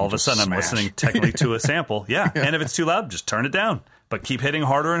 And all of a sudden, I'm listening technically to a sample. Yeah. And if it's too loud, just turn it down, but keep hitting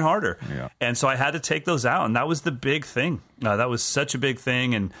harder and harder. Yeah. And so I had to take those out, and that was the big thing. That was such a big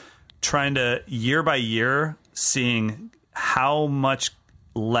thing, and trying to, year by year, seeing how much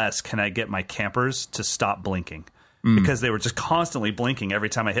less can I get my campers to stop blinking, because they were just constantly blinking every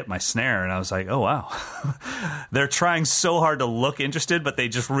time I hit my snare. And I was like, oh, wow, they're trying so hard to look interested, but they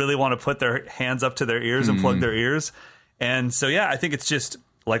just really want to put their hands up to their ears and plug their ears. And so, yeah, I think it's just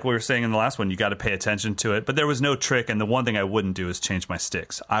like we were saying in the last one, you got to pay attention to it. But there was no trick. And the one thing I wouldn't do is change my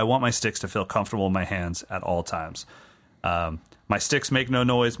sticks. I want my sticks to feel comfortable in my hands at all times. My sticks make no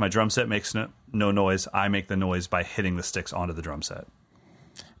noise. My drum set makes no noise. I make the noise by hitting the sticks onto the drum set.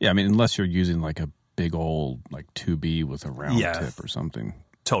 Yeah, I mean, unless you're using like a big old like 2B with a round tip or something.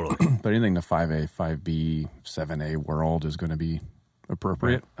 Totally. But anything the 5A, 5B, 7A world is going to be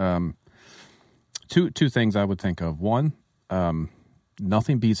appropriate. Right. Two things I would think of. One,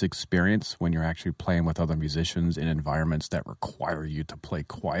 nothing beats experience when you're actually playing with other musicians in environments that require you to play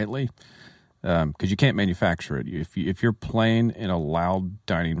quietly. Because you can't manufacture it. If you're playing in a loud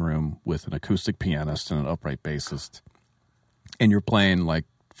dining room with an acoustic pianist and an upright bassist, and you're playing like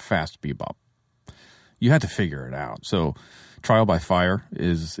fast bebop, you had to figure it out. So trial by fire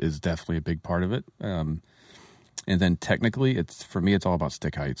is definitely a big part of it. And then technically, for me, it's all about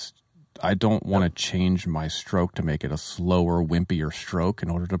stick heights. I don't want to change my stroke to make it a slower, wimpier stroke in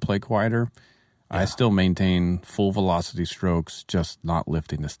order to play quieter. Yeah. I still maintain full velocity strokes, just not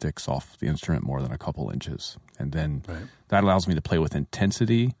lifting the sticks off the instrument more than a couple inches. And then that allows me to play with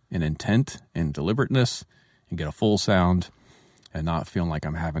intensity and intent and deliberateness and get a full sound and not feeling like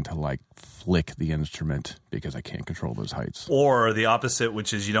I'm having to like flick the instrument because I can't control those heights. Or the opposite,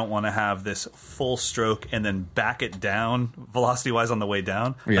 which is you don't want to have this full stroke and then back it down velocity-wise on the way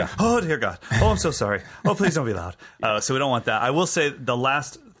down. Yeah. Like, oh, dear God. Oh, I'm so sorry. Oh, please don't be loud. So we don't want that. I will say the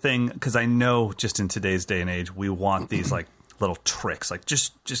last thing, because I know just in today's day and age, we want these like little tricks. Like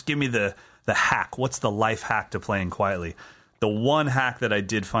just give me the hack. What's the life hack to playing quietly? The one hack that I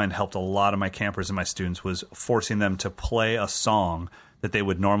did find helped a lot of my campers and my students was forcing them to play a song that they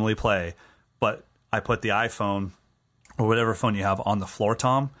would normally play, but I put the iPhone or whatever phone you have on the floor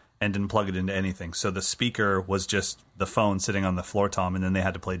tom and didn't plug it into anything. So the speaker was just the phone sitting on the floor tom, and then they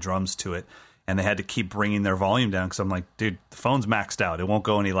had to play drums to it, and they had to keep bringing their volume down because I'm like, dude, the phone's maxed out. It won't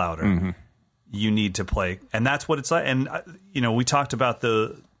go any louder. You need to play. And that's what it's like. And, we talked about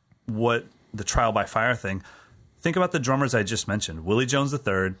the trial by fire thing. Think about the drummers I just mentioned, Willie Jones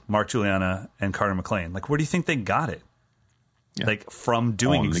III, Mark Juliana, and Carter McLean. Like, where do you think they got it? Yeah. Like, from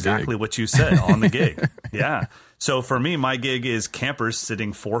doing exactly what you said on the gig. Yeah. So for me, my gig is campers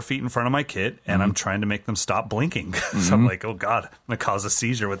sitting 4 feet in front of my kit, and I'm trying to make them stop blinking. So I'm like, oh, God, I'm going to cause a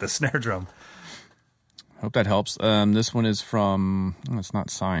seizure with the snare drum. Hope that helps. This one is from, it's not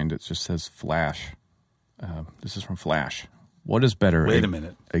signed. It just says Flash. This is from Flash. What is better? Wait a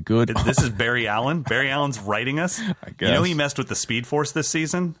minute. A good... This is Barry Allen. Barry Allen's writing us. I guess. You know he messed with the Speed Force this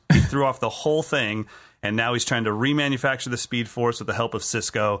season? He threw off the whole thing, and now he's trying to remanufacture the Speed Force with the help of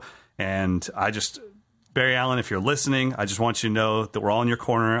Cisco. And Barry Allen, if you're listening, I just want you to know that we're all in your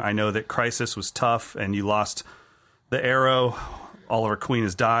corner. I know that Crisis was tough, and you lost the Arrow. Oliver Queen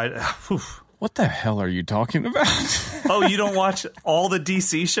has died. What the hell are you talking about? Oh, you don't watch all the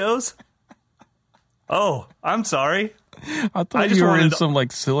DC shows? Oh, I'm sorry. I thought you were in some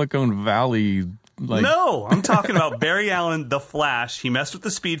like Silicon Valley. No, I'm talking about Barry Allen, The Flash. He messed with the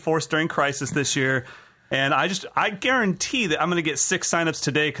Speed Force during Crisis this year. And I guarantee that I'm going to get 6 signups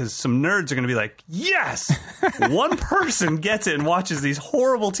today because some nerds are going to be like, yes, one person gets it and watches these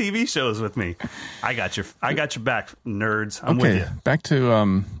horrible TV shows with me. I got your back, nerds. I'm with you. Back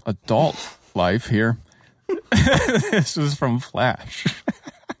to adult life here. This is from Flash.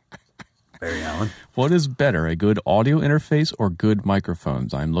 Barry Allen. What is better, a good audio interface or good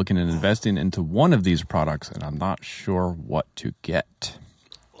microphones? I'm looking at investing into one of these products, and I'm not sure what to get.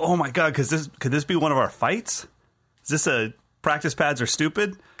 Oh, my God. Could this be one of our fights? Is this a practice pads are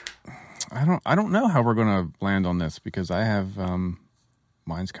stupid? I don't know how we're going to land on this because I have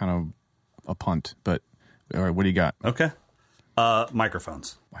mine's kind of a punt. But all right, what do you got? Okay,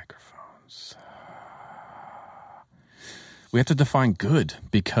 microphones. We have to define good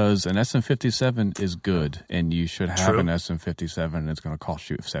because an SM57 is good, and you should have an SM57, and it's going to cost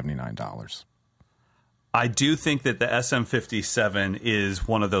you $79. I do think that the SM57 is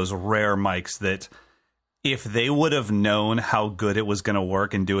one of those rare mics that if they would have known how good it was going to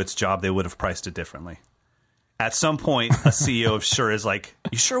work and do its job, they would have priced it differently. At some point, a CEO of Shure is like,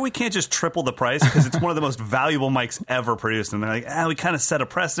 you sure we can't just triple the price? Because it's one of the most valuable mics ever produced. And they're like, we kind of set a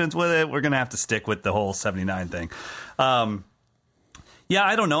precedent with it. We're going to have to stick with the whole 79 thing. Yeah,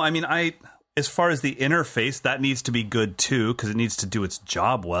 I don't know. I mean, as far as the interface, that needs to be good too, because it needs to do its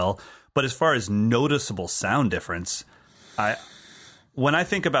job well. But as far as noticeable sound difference, when I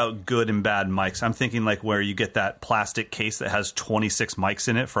think about good and bad mics, I'm thinking like where you get that plastic case that has 26 mics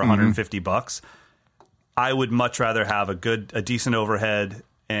in it for $150. I would much rather have a decent overhead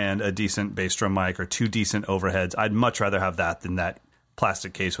and a decent bass drum mic, or two decent overheads. I'd much rather have that than that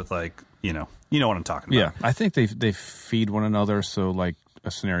plastic case with like, you know what I'm talking about. Yeah, I think they feed one another. So like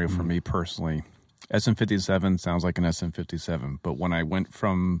a scenario for me personally, SM57 sounds like an SM57, but when I went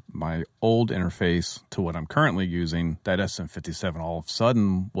from my old interface to what I'm currently using, that SM57 all of a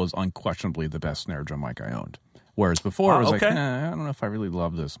sudden was unquestionably the best snare drum mic I owned. Whereas before, I was like, I don't know if I really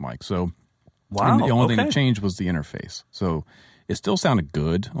love this mic. So the only thing that changed was the interface. So it still sounded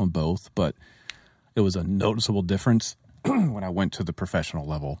good on both, but it was a noticeable difference when I went to the professional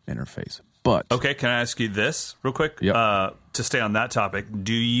level interface. But okay, can I ask you this real quick? Yep. To stay on that topic,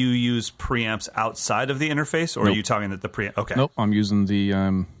 do you use preamps outside of the interface, or are you talking that the preamp? Okay, nope, I'm using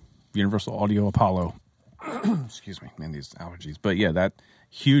the Universal Audio Apollo. Excuse me, man, these allergies. But yeah, that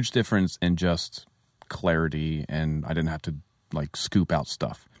huge difference in just clarity, and I didn't have to like scoop out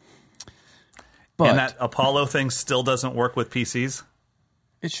stuff. But and that Apollo thing still doesn't work with PCs?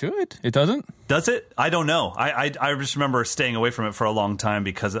 It should. It doesn't? Does it? I don't know. I just remember staying away from it for a long time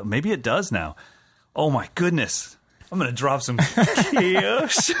because maybe it does now. Oh, my goodness. I'm going to drop some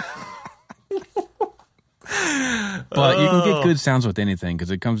chaos. But you can get good sounds with anything because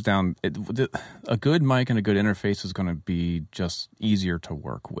it comes down... a good mic and a good interface is going to be just easier to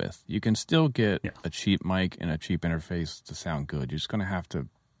work with. You can still get a cheap mic and a cheap interface to sound good. You're just going to have to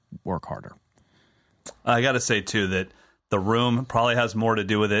work harder. I got to say, too, that the room probably has more to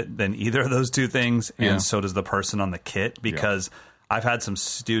do with it than either of those two things, and so does the person on the kit, because I've had some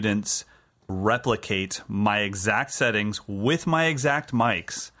students replicate my exact settings with my exact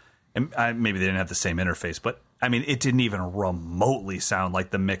mics, and maybe they didn't have the same interface, but I mean, it didn't even remotely sound like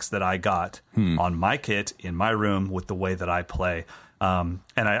the mix that I got on my kit in my room with the way that I play. And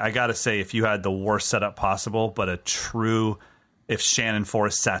I got to say, if you had the worst setup possible, but if Shannon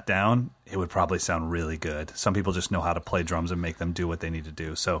Forrest sat down, it would probably sound really good. Some people just know how to play drums and make them do what they need to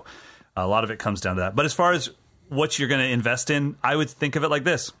do. So a lot of it comes down to that. But as far as what you're going to invest in, I would think of it like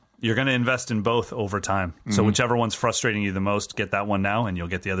this. You're going to invest in both over time. So whichever one's frustrating you the most, get that one now, and you'll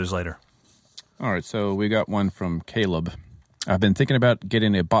get the others later. All right, so we got one from Caleb. I've been thinking about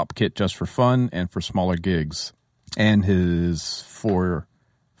getting a bop kit just for fun and for smaller gigs. And his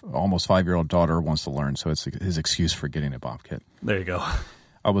almost 5-year-old daughter wants to learn, so it's his excuse for getting a bop kit. There you go.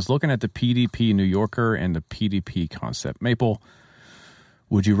 I was looking at the PDP New Yorker and the PDP Concept Maple.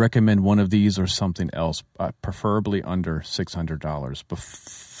 Would you recommend one of these or something else, preferably under $600?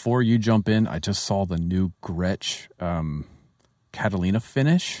 Before you jump in, I just saw the new Gretsch Catalina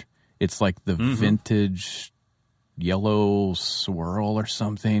finish. It's like the vintage yellow swirl or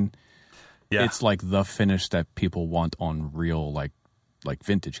something. Yeah. It's like the finish that people want on real like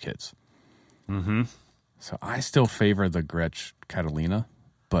vintage kits. So I still favor the Gretsch Catalina,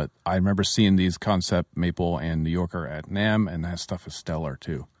 but I remember seeing these Concept Maple and New Yorker at NAMM, and that stuff is stellar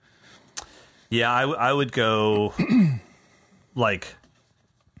too. Yeah, I would go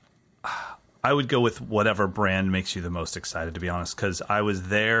I would go with whatever brand makes you the most excited, to be honest, because I was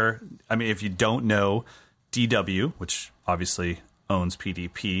there. I mean, if you don't know, DW, which obviously owns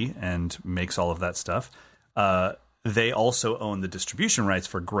PDP and makes all of that stuff, they also own the distribution rights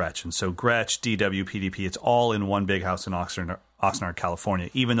for Gretsch. And so Gretsch, DW, PDP, it's all in one big house in Oxnard, California,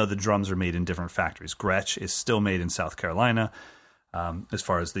 even though the drums are made in different factories. Gretsch is still made in South Carolina, as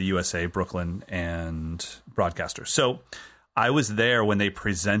far as the USA, Brooklyn, and Broadcaster. So I was there when they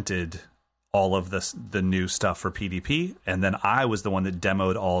presented all of the new stuff for PDP, and then I was the one that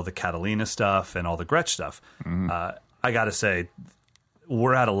demoed all the Catalina stuff and all the Gretsch stuff. I got to say,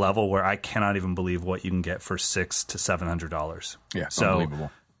 we're at a level where I cannot even believe what you can get for $600 to $700. Yeah, so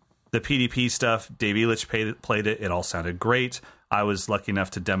unbelievable. The PDP stuff, Dave Elich played it. It all sounded great. I was lucky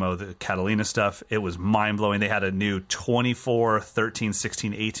enough to demo the Catalina stuff. It was mind-blowing. They had a new 24, 13,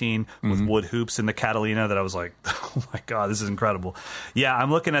 16, 18 with wood hoops in the Catalina that I was like, oh my God, this is incredible. Yeah,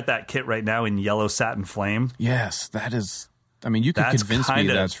 I'm looking at that kit right now in yellow satin flame. Yes, that is... I mean, you could convince me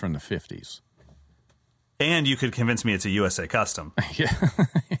that's from the 50s. And you could convince me it's a USA custom. Yeah.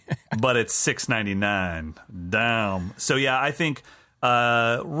 But it's $6.99. Damn. So yeah, I think...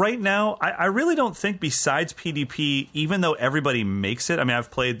 right now, I really don't think besides PDP, even though everybody makes it. I mean,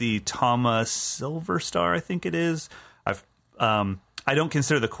 I've played the Tama Silver Star, I think it is. I don't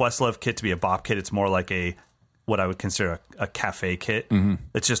consider the Questlove kit to be a bop kit. It's more like what I would consider a cafe kit.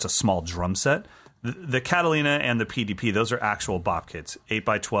 It's just a small drum set. The Catalina and the PDP, those are actual bop kits.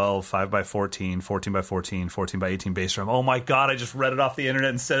 8x12, 5x14, 14x14, 14x18 bass drum. Oh my God, I just read it off the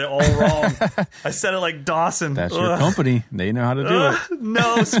internet and said it all wrong. I said it like Dawson. That's your company. They know how to do it.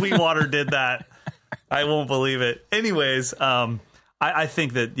 No, Sweetwater did that. I won't believe it. Anyways, I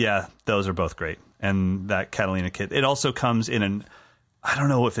think that, yeah, those are both great. And that Catalina kit, it also comes in I don't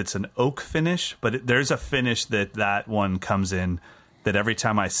know if it's an oak finish, but there's a finish that one comes in that every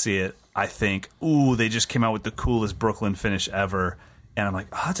time I see it, I think, ooh, they just came out with the coolest Brooklyn finish ever. And I'm like,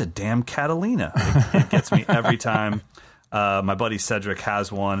 oh, it's a damn Catalina. It gets me every time. My buddy Cedric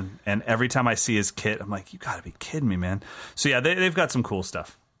has one. And every time I see his kit, I'm like, you got to be kidding me, man. So, yeah, they've got some cool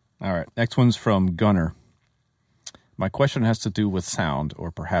stuff. All right. Next one's from Gunner. My question has to do with sound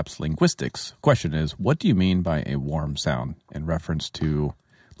or perhaps linguistics. Question is, what do you mean by a warm sound in reference to,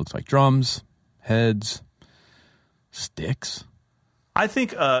 looks like drums, heads, sticks? I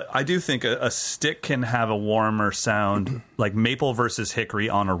do think a stick can have a warmer sound, like maple versus hickory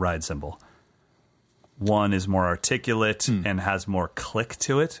on a ride cymbal. One is more articulate and has more click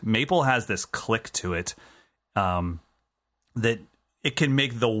to it. Maple has this click to it that it can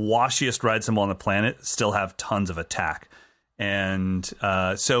make the washiest ride cymbal on the planet still have tons of attack. And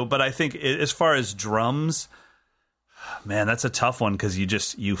but I think as far as drums, man, that's a tough one because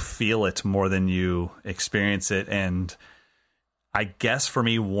you feel it more than you experience it. And I guess for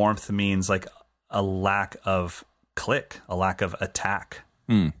me, warmth means like a lack of click, a lack of attack.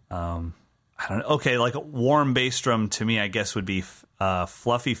 I don't know. Okay, like a warm bass drum to me, I guess would be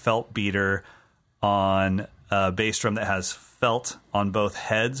fluffy felt beater on a bass drum that has felt on both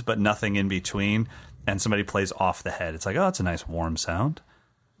heads, but nothing in between. And somebody plays off the head. It's like, oh, it's a nice warm sound.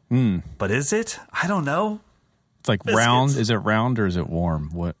 But is it? I don't know. It's like round. Is it round or is it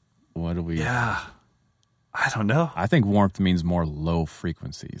warm? What do we... Yeah. I don't know. I think warmth means more low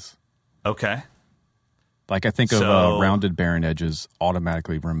frequencies. Okay. Like I think of rounded barren edges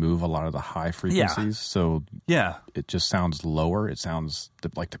automatically remove a lot of the high frequencies. Yeah. So yeah, it just sounds lower. It sounds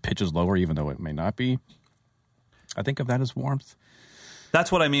like the pitch is lower, even though it may not be. I think of that as warmth.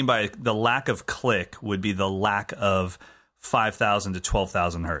 That's what I mean by the lack of click would be the lack of 5,000 to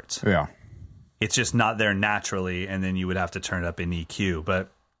 12,000 hertz. Yeah. It's just not there naturally, and then you would have to turn it up in EQ. But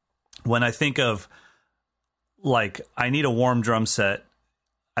when I think of like, I need a warm drum set,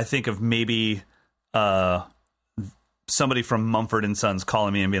 I think of maybe somebody from Mumford & Sons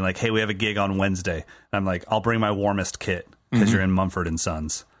calling me and being like, hey, we have a gig on Wednesday. And I'm like, I'll bring my warmest kit because you're in Mumford &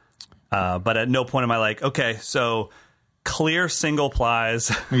 Sons. But at no point am I like, okay, so clear single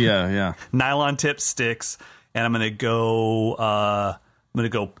plies, nylon tip sticks, and I'm gonna go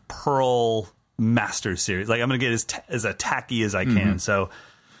Pearl Master Series. Like I'm gonna get as tacky as I can. So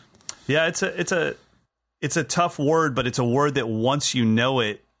yeah, it's a tough word, but it's a word that once you know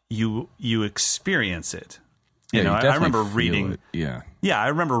it, you experience it. You know, I remember reading. I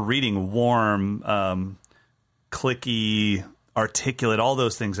remember reading warm, clicky, articulate, all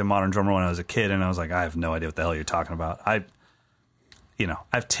those things in Modern Drummer when I was a kid, and I was like, I have no idea what the hell you're talking about. I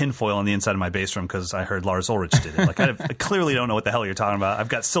have tinfoil on the inside of my bass drum because I heard Lars Ulrich did it. Like I clearly don't know what the hell you're talking about. I've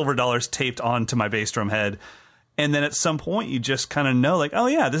got silver dollars taped onto my bass drum head. And then at some point, you just kind of know, like, oh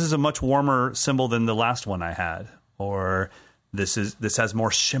yeah, this is a much warmer cymbal than the last one I had, or this has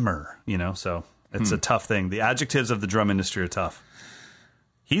more shimmer, So it's a tough thing. The adjectives of the drum industry are tough.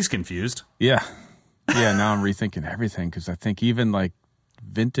 He's confused. Yeah. Now I'm rethinking everything because I think even like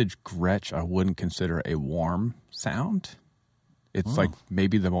vintage Gretsch, I wouldn't consider a warm sound. It's like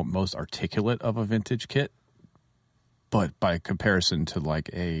maybe the most articulate of a vintage kit, but by comparison to like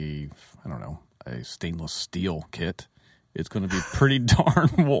a stainless steel kit, it's going to be pretty darn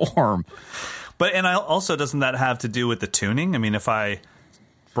warm. But also, doesn't that have to do with the tuning? I mean, if I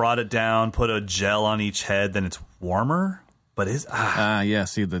brought it down, put a gel on each head, then it's warmer. But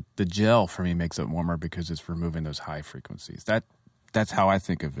see, the gel for me makes it warmer because it's removing those high frequencies. That that's how I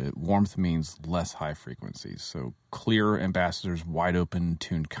think of it. Warmth means less high frequencies. So clear ambassadors, wide open,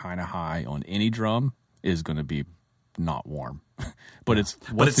 tuned kind of high on any drum is going to be not warm. But it's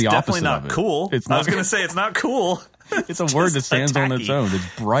the definitely opposite not of it? cool. I was going to say it's not cool. It's a word that stands on its own.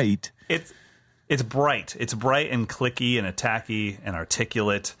 It's bright. It's bright. It's bright and clicky and attacky and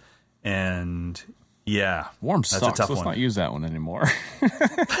articulate. And yeah. Warm that's sucks. a tough Let's one. not use that one anymore.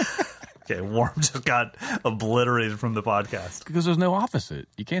 Okay, warm just got obliterated from the podcast. Because there's no opposite.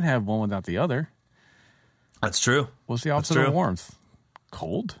 You can't have one without the other. That's true. What's the opposite of warmth?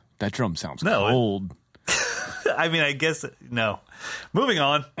 Cold? That drum sounds cold. I mean, I guess no. Moving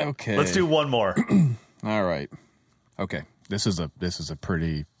on. Okay. Let's do one more. All right. Okay. This is a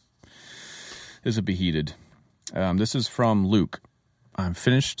be heated. This is from Luke.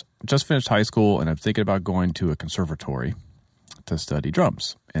 Just finished high school, and I'm thinking about going to a conservatory to study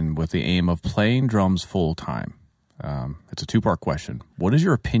drums, and with the aim of playing drums full time. It's a 2-part question. What is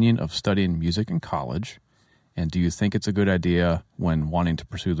your opinion of studying music in college? And do you think it's a good idea when wanting to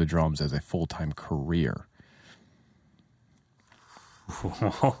pursue the drums as a full-time career?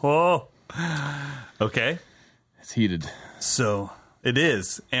 Okay. It's heated. So it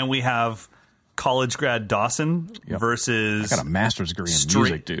is. And we have college grad Dawson versus... I got a master's degree in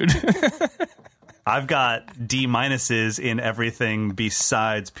music, dude. I've got D- in everything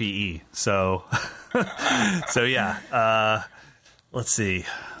besides PE. So, yeah. Let's see.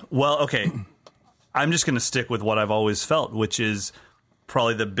 Well, okay. I'm just going to stick with what I've always felt, which is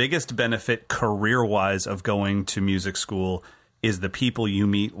probably the biggest benefit career-wise of going to music school is the people you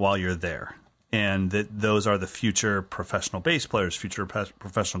meet while you're there. And that those are the future professional bass players, future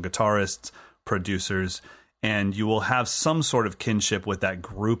professional guitarists, producers, and you will have some sort of kinship with that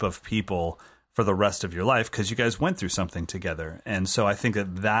group of people for the rest of your life because you guys went through something together. And so I think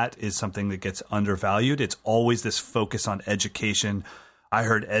that is something that gets undervalued. It's always this focus on education. I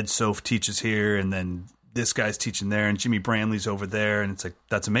heard Ed Soph teaches here, and then this guy's teaching there, and Jimmy Brantley's over there. And it's like,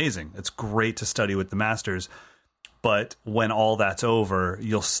 that's amazing. It's great to study with the masters. But when all that's over,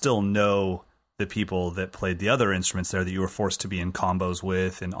 you'll still know the people that played the other instruments there that you were forced to be in combos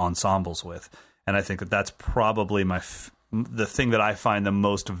with and ensembles with. And I think that's probably the thing that I find the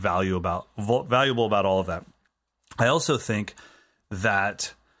most valuable about all of that. I also think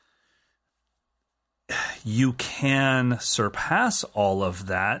that you can surpass all of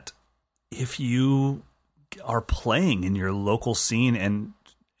that if you are playing in your local scene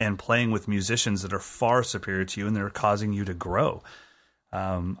and playing with musicians that are far superior to you and they're causing you to grow.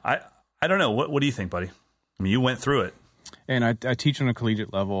 I don't know. What do you think, buddy? I mean, you went through it. And I teach on a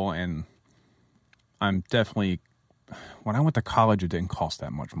collegiate level, and I'm definitely... When I went to college, it didn't cost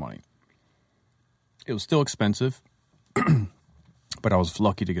that much money. It was still expensive, but I was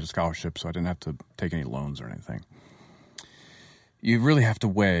lucky to get a scholarship, so I didn't have to take any loans or anything. You really have to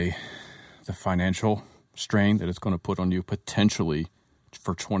weigh the financial strain that it's going to put on you potentially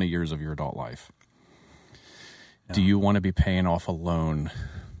for 20 years of your adult life. Yeah. Do you want to be paying off a loan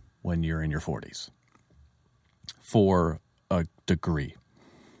when you're in your 40s for a degree?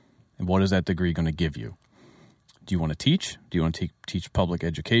 And what is that degree going to give you? Do you want to teach? Do you want to teach public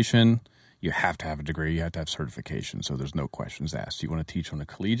education? You have to have a degree. You have to have certification, so there's no questions asked. You want to teach on a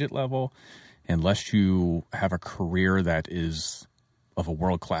collegiate level? Unless you have a career that is of a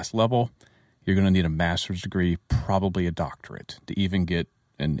world-class level, you're going to need a master's degree, probably a doctorate, to even get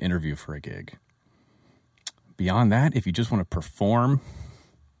an interview for a gig. Beyond that, if you just want to perform,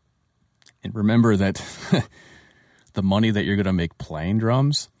 and remember that the money that you're going to make playing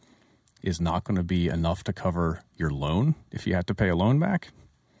drums is not going to be enough to cover your loan if you have to pay a loan back,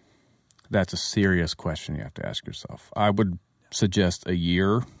 that's a serious question you have to ask yourself. I would suggest a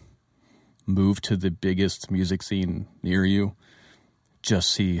year, move to the biggest music scene near you, just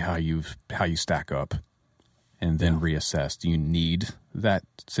see how you stack up, and then reassess. Do you need that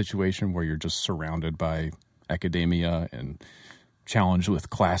situation where you're just surrounded by academia and challenged with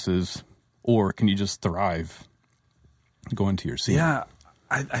classes, or can you just thrive going to your scene? Yeah.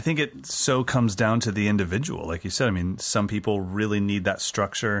 I think it so comes down to the individual. Like you said, I mean, some people really need that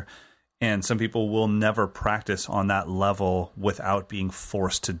structure, and some people will never practice on that level without being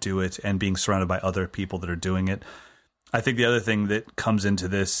forced to do it and being surrounded by other people that are doing it. I think the other thing that comes into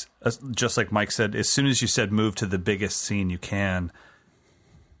this, just like Mike said, as soon as you said move to the biggest scene you can,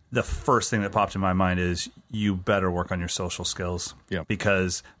 the first thing that popped in my mind is you better work on your social skills. Yep.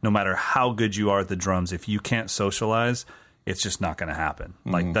 Because no matter how good you are at the drums, if you can't socialize, it's just not going to happen.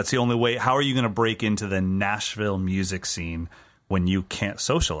 Like, that's the only way. How are you going to break into the Nashville music scene when you can't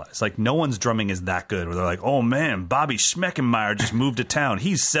socialize. Like, no one's drumming is that good where they're like, oh man, Bobby Schmeckenmeyer just moved to town.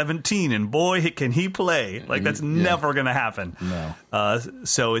 He's 17 and boy, can he play. Like, that's never going to happen. No.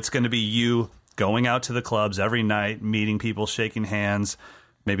 So it's going to be you going out to the clubs every night, meeting people, shaking hands,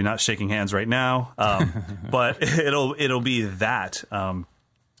 maybe not shaking hands right now. But it'll be that.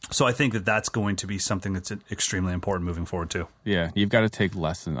 So I think that that's going to be something that's extremely important moving forward too. Yeah. You've got to take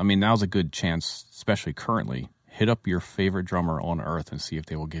lessons. I mean, now's a good chance, especially currently, hit up your favorite drummer on earth and see if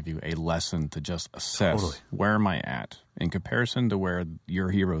they will give you a lesson to just assess where am I at in comparison to where your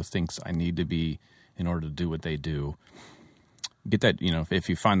hero thinks I need to be in order to do what they do. Get that, if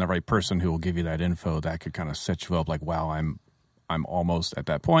you find the right person who will give you that info, that could kind of set you up like, wow, I'm almost at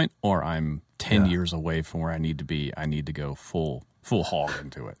that point, or I'm 10 years away from where I need to be. I need to go full hog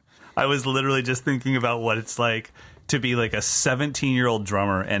into it. I was literally just thinking about what it's like to be like a 17-year-old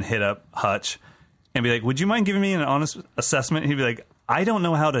drummer and hit up Hutch and be like, would you mind giving me an honest assessment? And he'd be like, I don't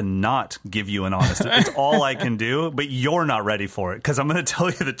know how to not give you an honest. It's all I can do, but you're not ready for it because I'm going to tell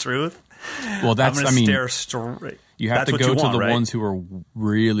you the truth. Well, stare straight. You have to go to the ones who are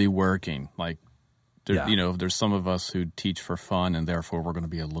really working. Like, there's some of us who teach for fun, and therefore we're going to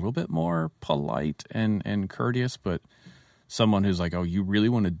be a little bit more polite and courteous. But someone who's like, oh, you really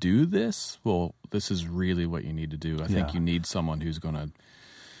want to do this? Well, this is really what you need to do. I think you need someone who's going to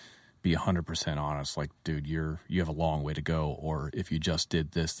be 100% honest. Like, dude, you have a long way to go. Or if you just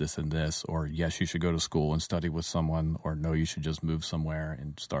did this, this, and this, or yes, you should go to school and study with someone, or no, you should just move somewhere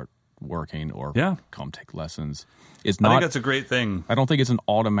and start working, or come take lessons. I think that's a great thing. I don't think it's an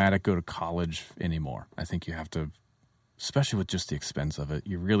automatic go to college anymore. I think you have to, especially with just the expense of it,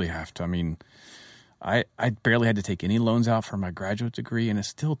 you really have to. I mean, I barely had to take any loans out for my graduate degree, and it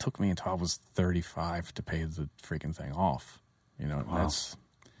still took me until I was 35 to pay the freaking thing off. Wow.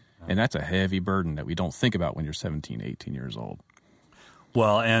 That's a heavy burden that we don't think about when you're 17, 18 years old.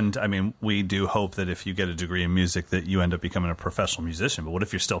 Well, and I mean, we do hope that if you get a degree in music that you end up becoming a professional musician. But what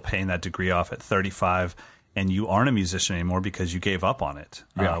if you're still paying that degree off at 35 and you aren't a musician anymore because you gave up on it,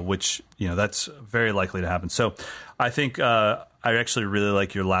 which, that's very likely to happen. So I think I actually really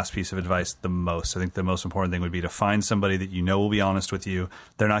like your last piece of advice the most. I think the most important thing would be to find somebody that will be honest with you.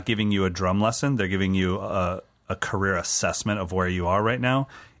 They're not giving you a drum lesson. They're giving you a career assessment of where you are right now.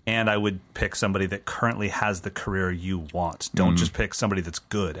 And I would pick somebody that currently has the career you want. Don't just pick somebody that's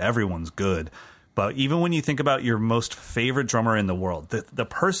good. Everyone's good. But even when you think about your most favorite drummer in the world, the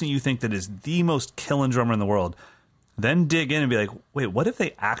person you think that is the most killing drummer in the world, then dig in and be like, wait, what have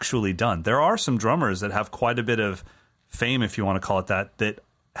they actually done? There are some drummers that have quite a bit of fame, if you want to call it that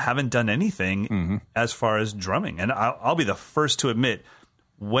haven't done anything as far as drumming. And I'll be the first to admit,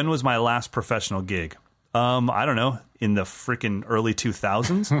 when was my last professional gig? I don't know, in the freaking early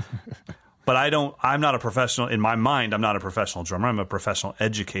 2000s. But I'm not a professional. In my mind, I'm not a professional drummer. I'm a professional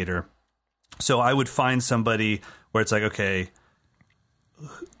educator. So I would find somebody where it's like, okay,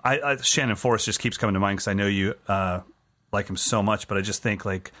 Shannon Forrest just keeps coming to mind because I know you like him so much. But I just think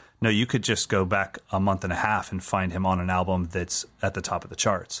like, no, you could just go back a month and a half and find him on an album that's at the top of the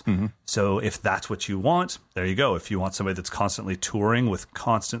charts. So if that's what you want, there you go. If you want somebody that's constantly touring with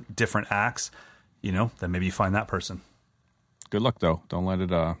constant different acts, then maybe you find that person. Good luck, though. Don't let it.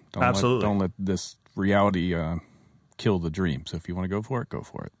 Don't let this reality kill the dream. So if you want to go for it, go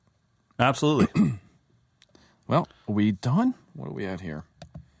for it. Absolutely. Well, are we done? What are we at here?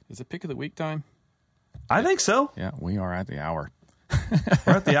 Is it pick of the week time? I think so. Yeah, we are at the hour.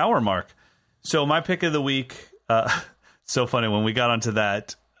 We're at the hour mark. So my pick of the week. So funny when we got onto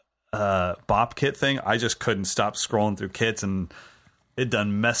that bop kit thing. I just couldn't stop scrolling through kits and. It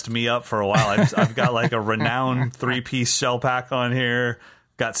done messed me up for a while. I've got like a Renown 3-piece shell pack on here.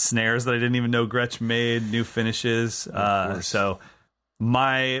 Got snares that I didn't even know Gretsch made. New finishes. So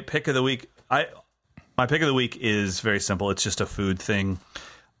my pick of the week. My pick of the week is very simple. It's just a food thing.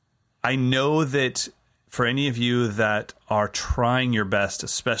 I know that for any of you that are trying your best,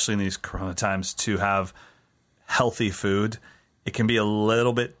 especially in these Corona times, to have healthy food, it can be a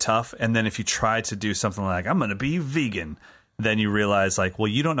little bit tough. And then if you try to do something like, I'm going to be vegan, then you realize like, well,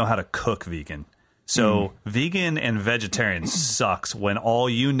 you don't know how to cook vegan. So vegan and vegetarian sucks when all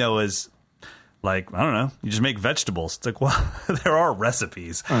you know is like, I don't know, you just make vegetables. It's like, well, there are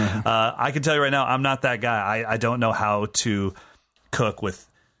recipes. I can tell you right now, I'm not that guy. I don't know how to cook with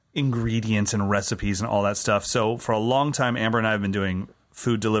ingredients and recipes and all that stuff. So for a long time, Amber and I have been doing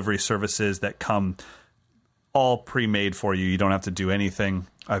food delivery services that come all pre-made for you. You don't have to do anything.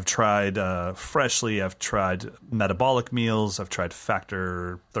 I've tried Freshly. I've tried Metabolic Meals. I've tried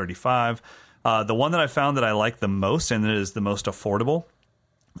Factor 35. The one that I found that I like the most and that is the most affordable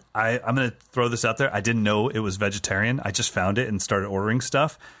I'm going to throw this out there. I didn't know it was vegetarian. I just found it and started ordering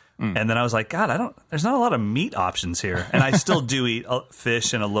stuff. And then I was like, God, there's not a lot of meat options here. And I still do eat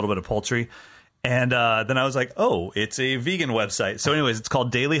fish and a little bit of poultry. And then I was like, oh, it's a vegan website. So anyways, it's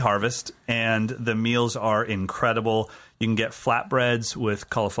called Daily Harvest, and the meals are incredible. You can get flatbreads with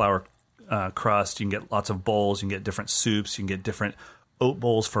cauliflower crust. You can get lots of bowls. You can get different soups. You can get different oat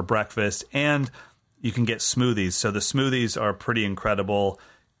bowls for breakfast. And you can get smoothies. So the smoothies are pretty incredible.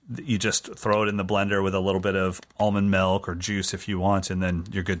 You just throw it in the blender with a little bit of almond milk or juice if you want, and then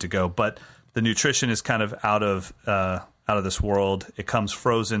you're good to go. But the nutrition is kind of out of this world. It comes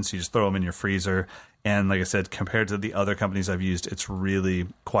frozen, so you just throw them in your freezer. And like I said, compared to the other companies I've used, it's really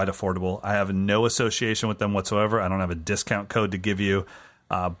quite affordable. I have no association with them whatsoever. I don't have a discount code to give you.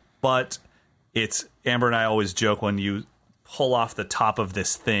 But it's Amber and I always joke when you pull off the top of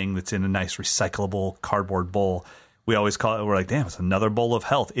this thing that's in a nice recyclable cardboard bowl. We always call it, we're like, damn, it's another bowl of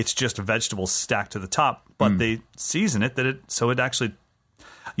health. It's just vegetables stacked to the top, but they season it so it actually,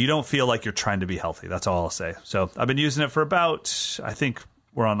 you don't feel like you're trying to be healthy. That's all I'll say. So I've been using it for about, I think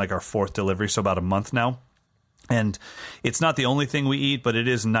we're on like our 4th delivery, so about a month now. And it's not the only thing we eat, but it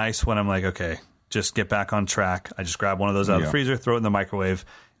is nice when I'm like, okay, just get back on track. I just grab one of those out of the freezer, throw it in the microwave,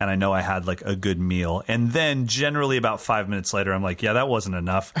 and I know I had like a good meal. And then generally about 5 minutes later, I'm like, yeah, that wasn't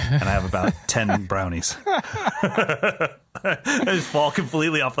enough. And I have about 10 brownies. I just fall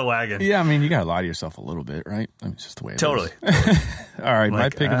completely off the wagon. Yeah, I mean, you got to lie to yourself a little bit, right? I mean, it's just the way it is. Totally. All right, my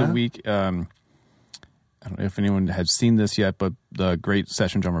pick of the week. I don't know if anyone has seen this yet, but the great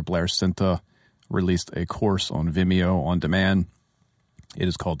session drummer Blair Cinta released a course on Vimeo on demand. It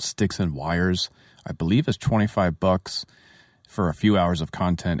is called Sticks and Wires. I believe it's $25 for a few hours of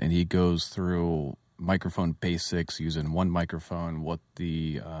content, and he goes through microphone basics using one microphone, what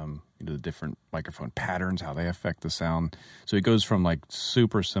the the different microphone patterns, how they affect the sound. So he goes from like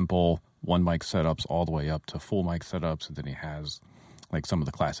super simple one mic setups all the way up to full mic setups, and then he has like some of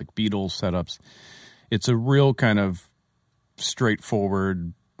the classic Beatles setups. It's a real kind of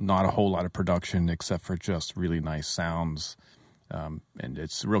straightforward, not a whole lot of production except for just really nice sounds. And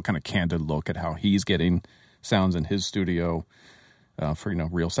it's a real kind of candid look at how he's getting sounds in his studio for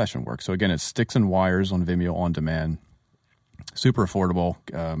real session work. So again, it's Sticks and Wires on Vimeo on demand. Super affordable,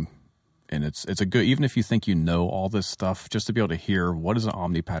 and it's a good, even if you think you know all this stuff, just to be able to hear what does an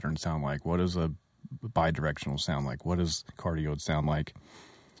omni pattern sound like, what does a bidirectional sound like, what does cardioid sound like,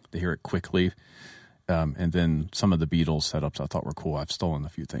 to hear it quickly. And then some of the Beatles setups I thought were cool. I've stolen a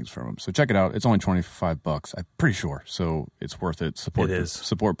few things from them. So check it out. It's only $25, I'm pretty sure. So it's worth it.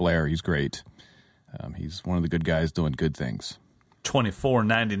 Support Blair. He's great. He's one of the good guys doing good things.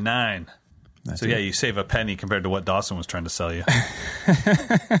 $24.99. So yeah, you save a penny compared to what Dawson was trying to sell you.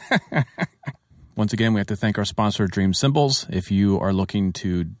 Once again, we have to thank our sponsor, Dream Cymbals. If you are looking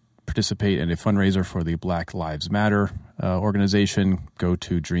to participate in a fundraiser for the Black Lives Matter organization, go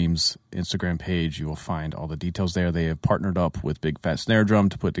to Dream's Instagram page. You will find all the details there. They have partnered up with Big Fat Snare Drum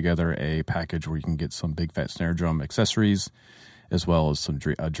to put together a package where you can get some Big Fat Snare Drum accessories as well as some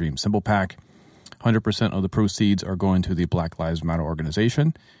Dream cymbal pack. 100% of the proceeds are going to the Black Lives Matter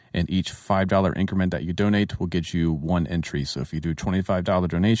organization, and each $5 increment that you donate will get you one entry. So if you do $25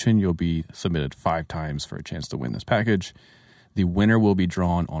 donation, you'll be submitted 5 times for a chance to win this package. The winner will be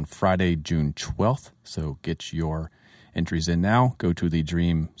drawn on Friday, June 12th. So get your entries in now. Go to the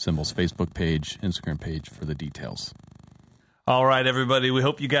Dream Cymbals Facebook page, Instagram page for the details. All right, everybody. We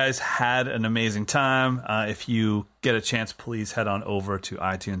hope you guys had an amazing time. If you get a chance, please head on over to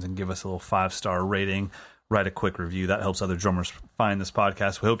iTunes and give us a little 5-star rating. Write a quick review. That helps other drummers find this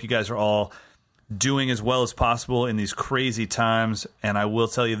podcast. We hope you guys are all doing as well as possible in these crazy times. And I will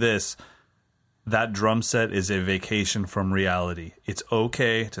tell you this. That drum set is a vacation from reality. It's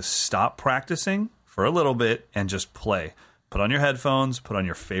okay to stop practicing for a little bit and just play. Put on your headphones, put on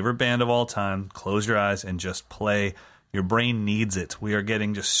your favorite band of all time, close your eyes, and just play. Your brain needs it. We are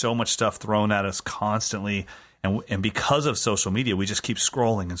getting just so much stuff thrown at us constantly. And because of social media, we just keep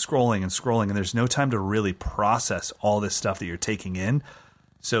scrolling and scrolling and scrolling, and there's no time to really process all this stuff that you're taking in.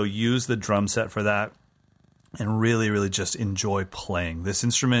 So use the drum set for that and really, really just enjoy playing. This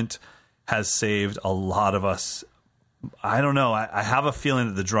instrument has saved a lot of us. I don't know. I have a feeling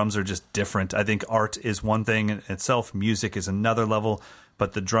that the drums are just different. I think art is one thing in itself. Music is another level.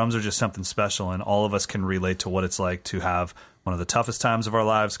 But the drums are just something special, and all of us can relate to what it's like to have one of the toughest times of our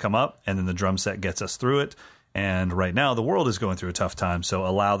lives come up, and then the drum set gets us through it. And right now, the world is going through a tough time, so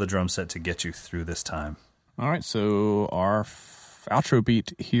allow the drum set to get you through this time. All right, so our outro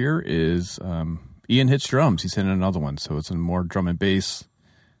beat here is Ian hits drums. He's hitting another one, so it's a more drum and bass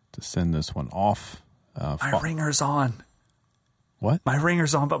to send this one off. My ringer's on. What? My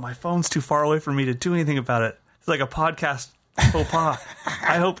ringer's on, but my phone's too far away for me to do anything about it. It's like a podcast faux pas.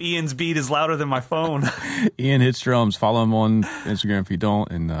 I hope Ian's beat is louder than my phone. Ian hits drums. Follow him on Instagram if you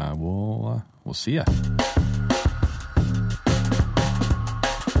don't, and we'll see ya.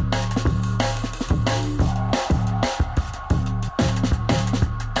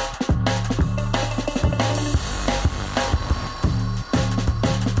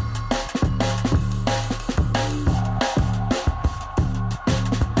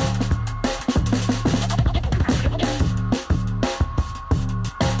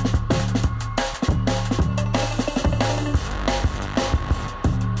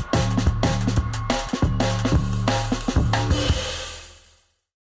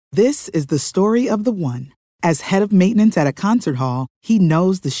 This is the story of the one. As head of maintenance at a concert hall, he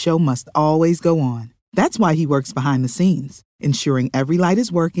knows the show must always go on. That's why he works behind the scenes, ensuring every light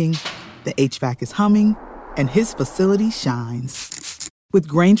is working, the HVAC is humming, and his facility shines. With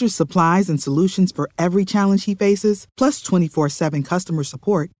Grainger's supplies and solutions for every challenge he faces, plus 24/7 customer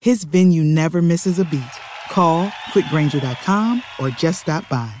support, his venue never misses a beat. Call quickgrainger.com or just stop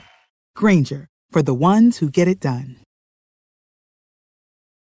by. Grainger, for the ones who get it done.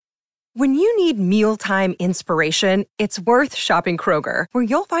 When you need mealtime inspiration, it's worth shopping Kroger, where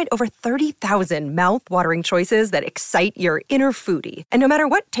you'll find over 30,000 mouth-watering choices that excite your inner foodie. And no matter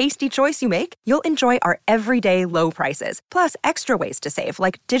what tasty choice you make, you'll enjoy our everyday low prices, plus extra ways to save,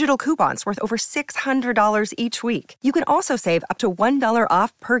 like digital coupons worth over $600 each week. You can also save up to $1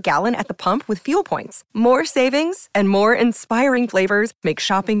 off per gallon at the pump with fuel points. More savings and more inspiring flavors make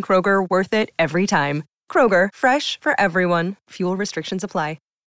shopping Kroger worth it every time. Kroger, fresh for everyone. Fuel restrictions apply.